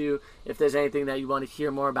got you. If there's anything that you want to hear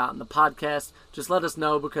more about in the podcast, just let us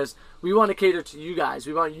know, because we want to cater to you guys.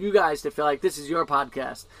 We want you guys to feel like this is your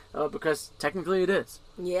podcast, because technically it is.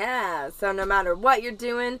 Yeah, so no matter what you're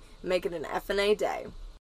doing, make it an FNA day.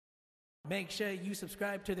 Make sure you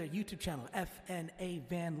subscribe to their YouTube channel, FNA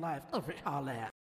Van Life. Over all that.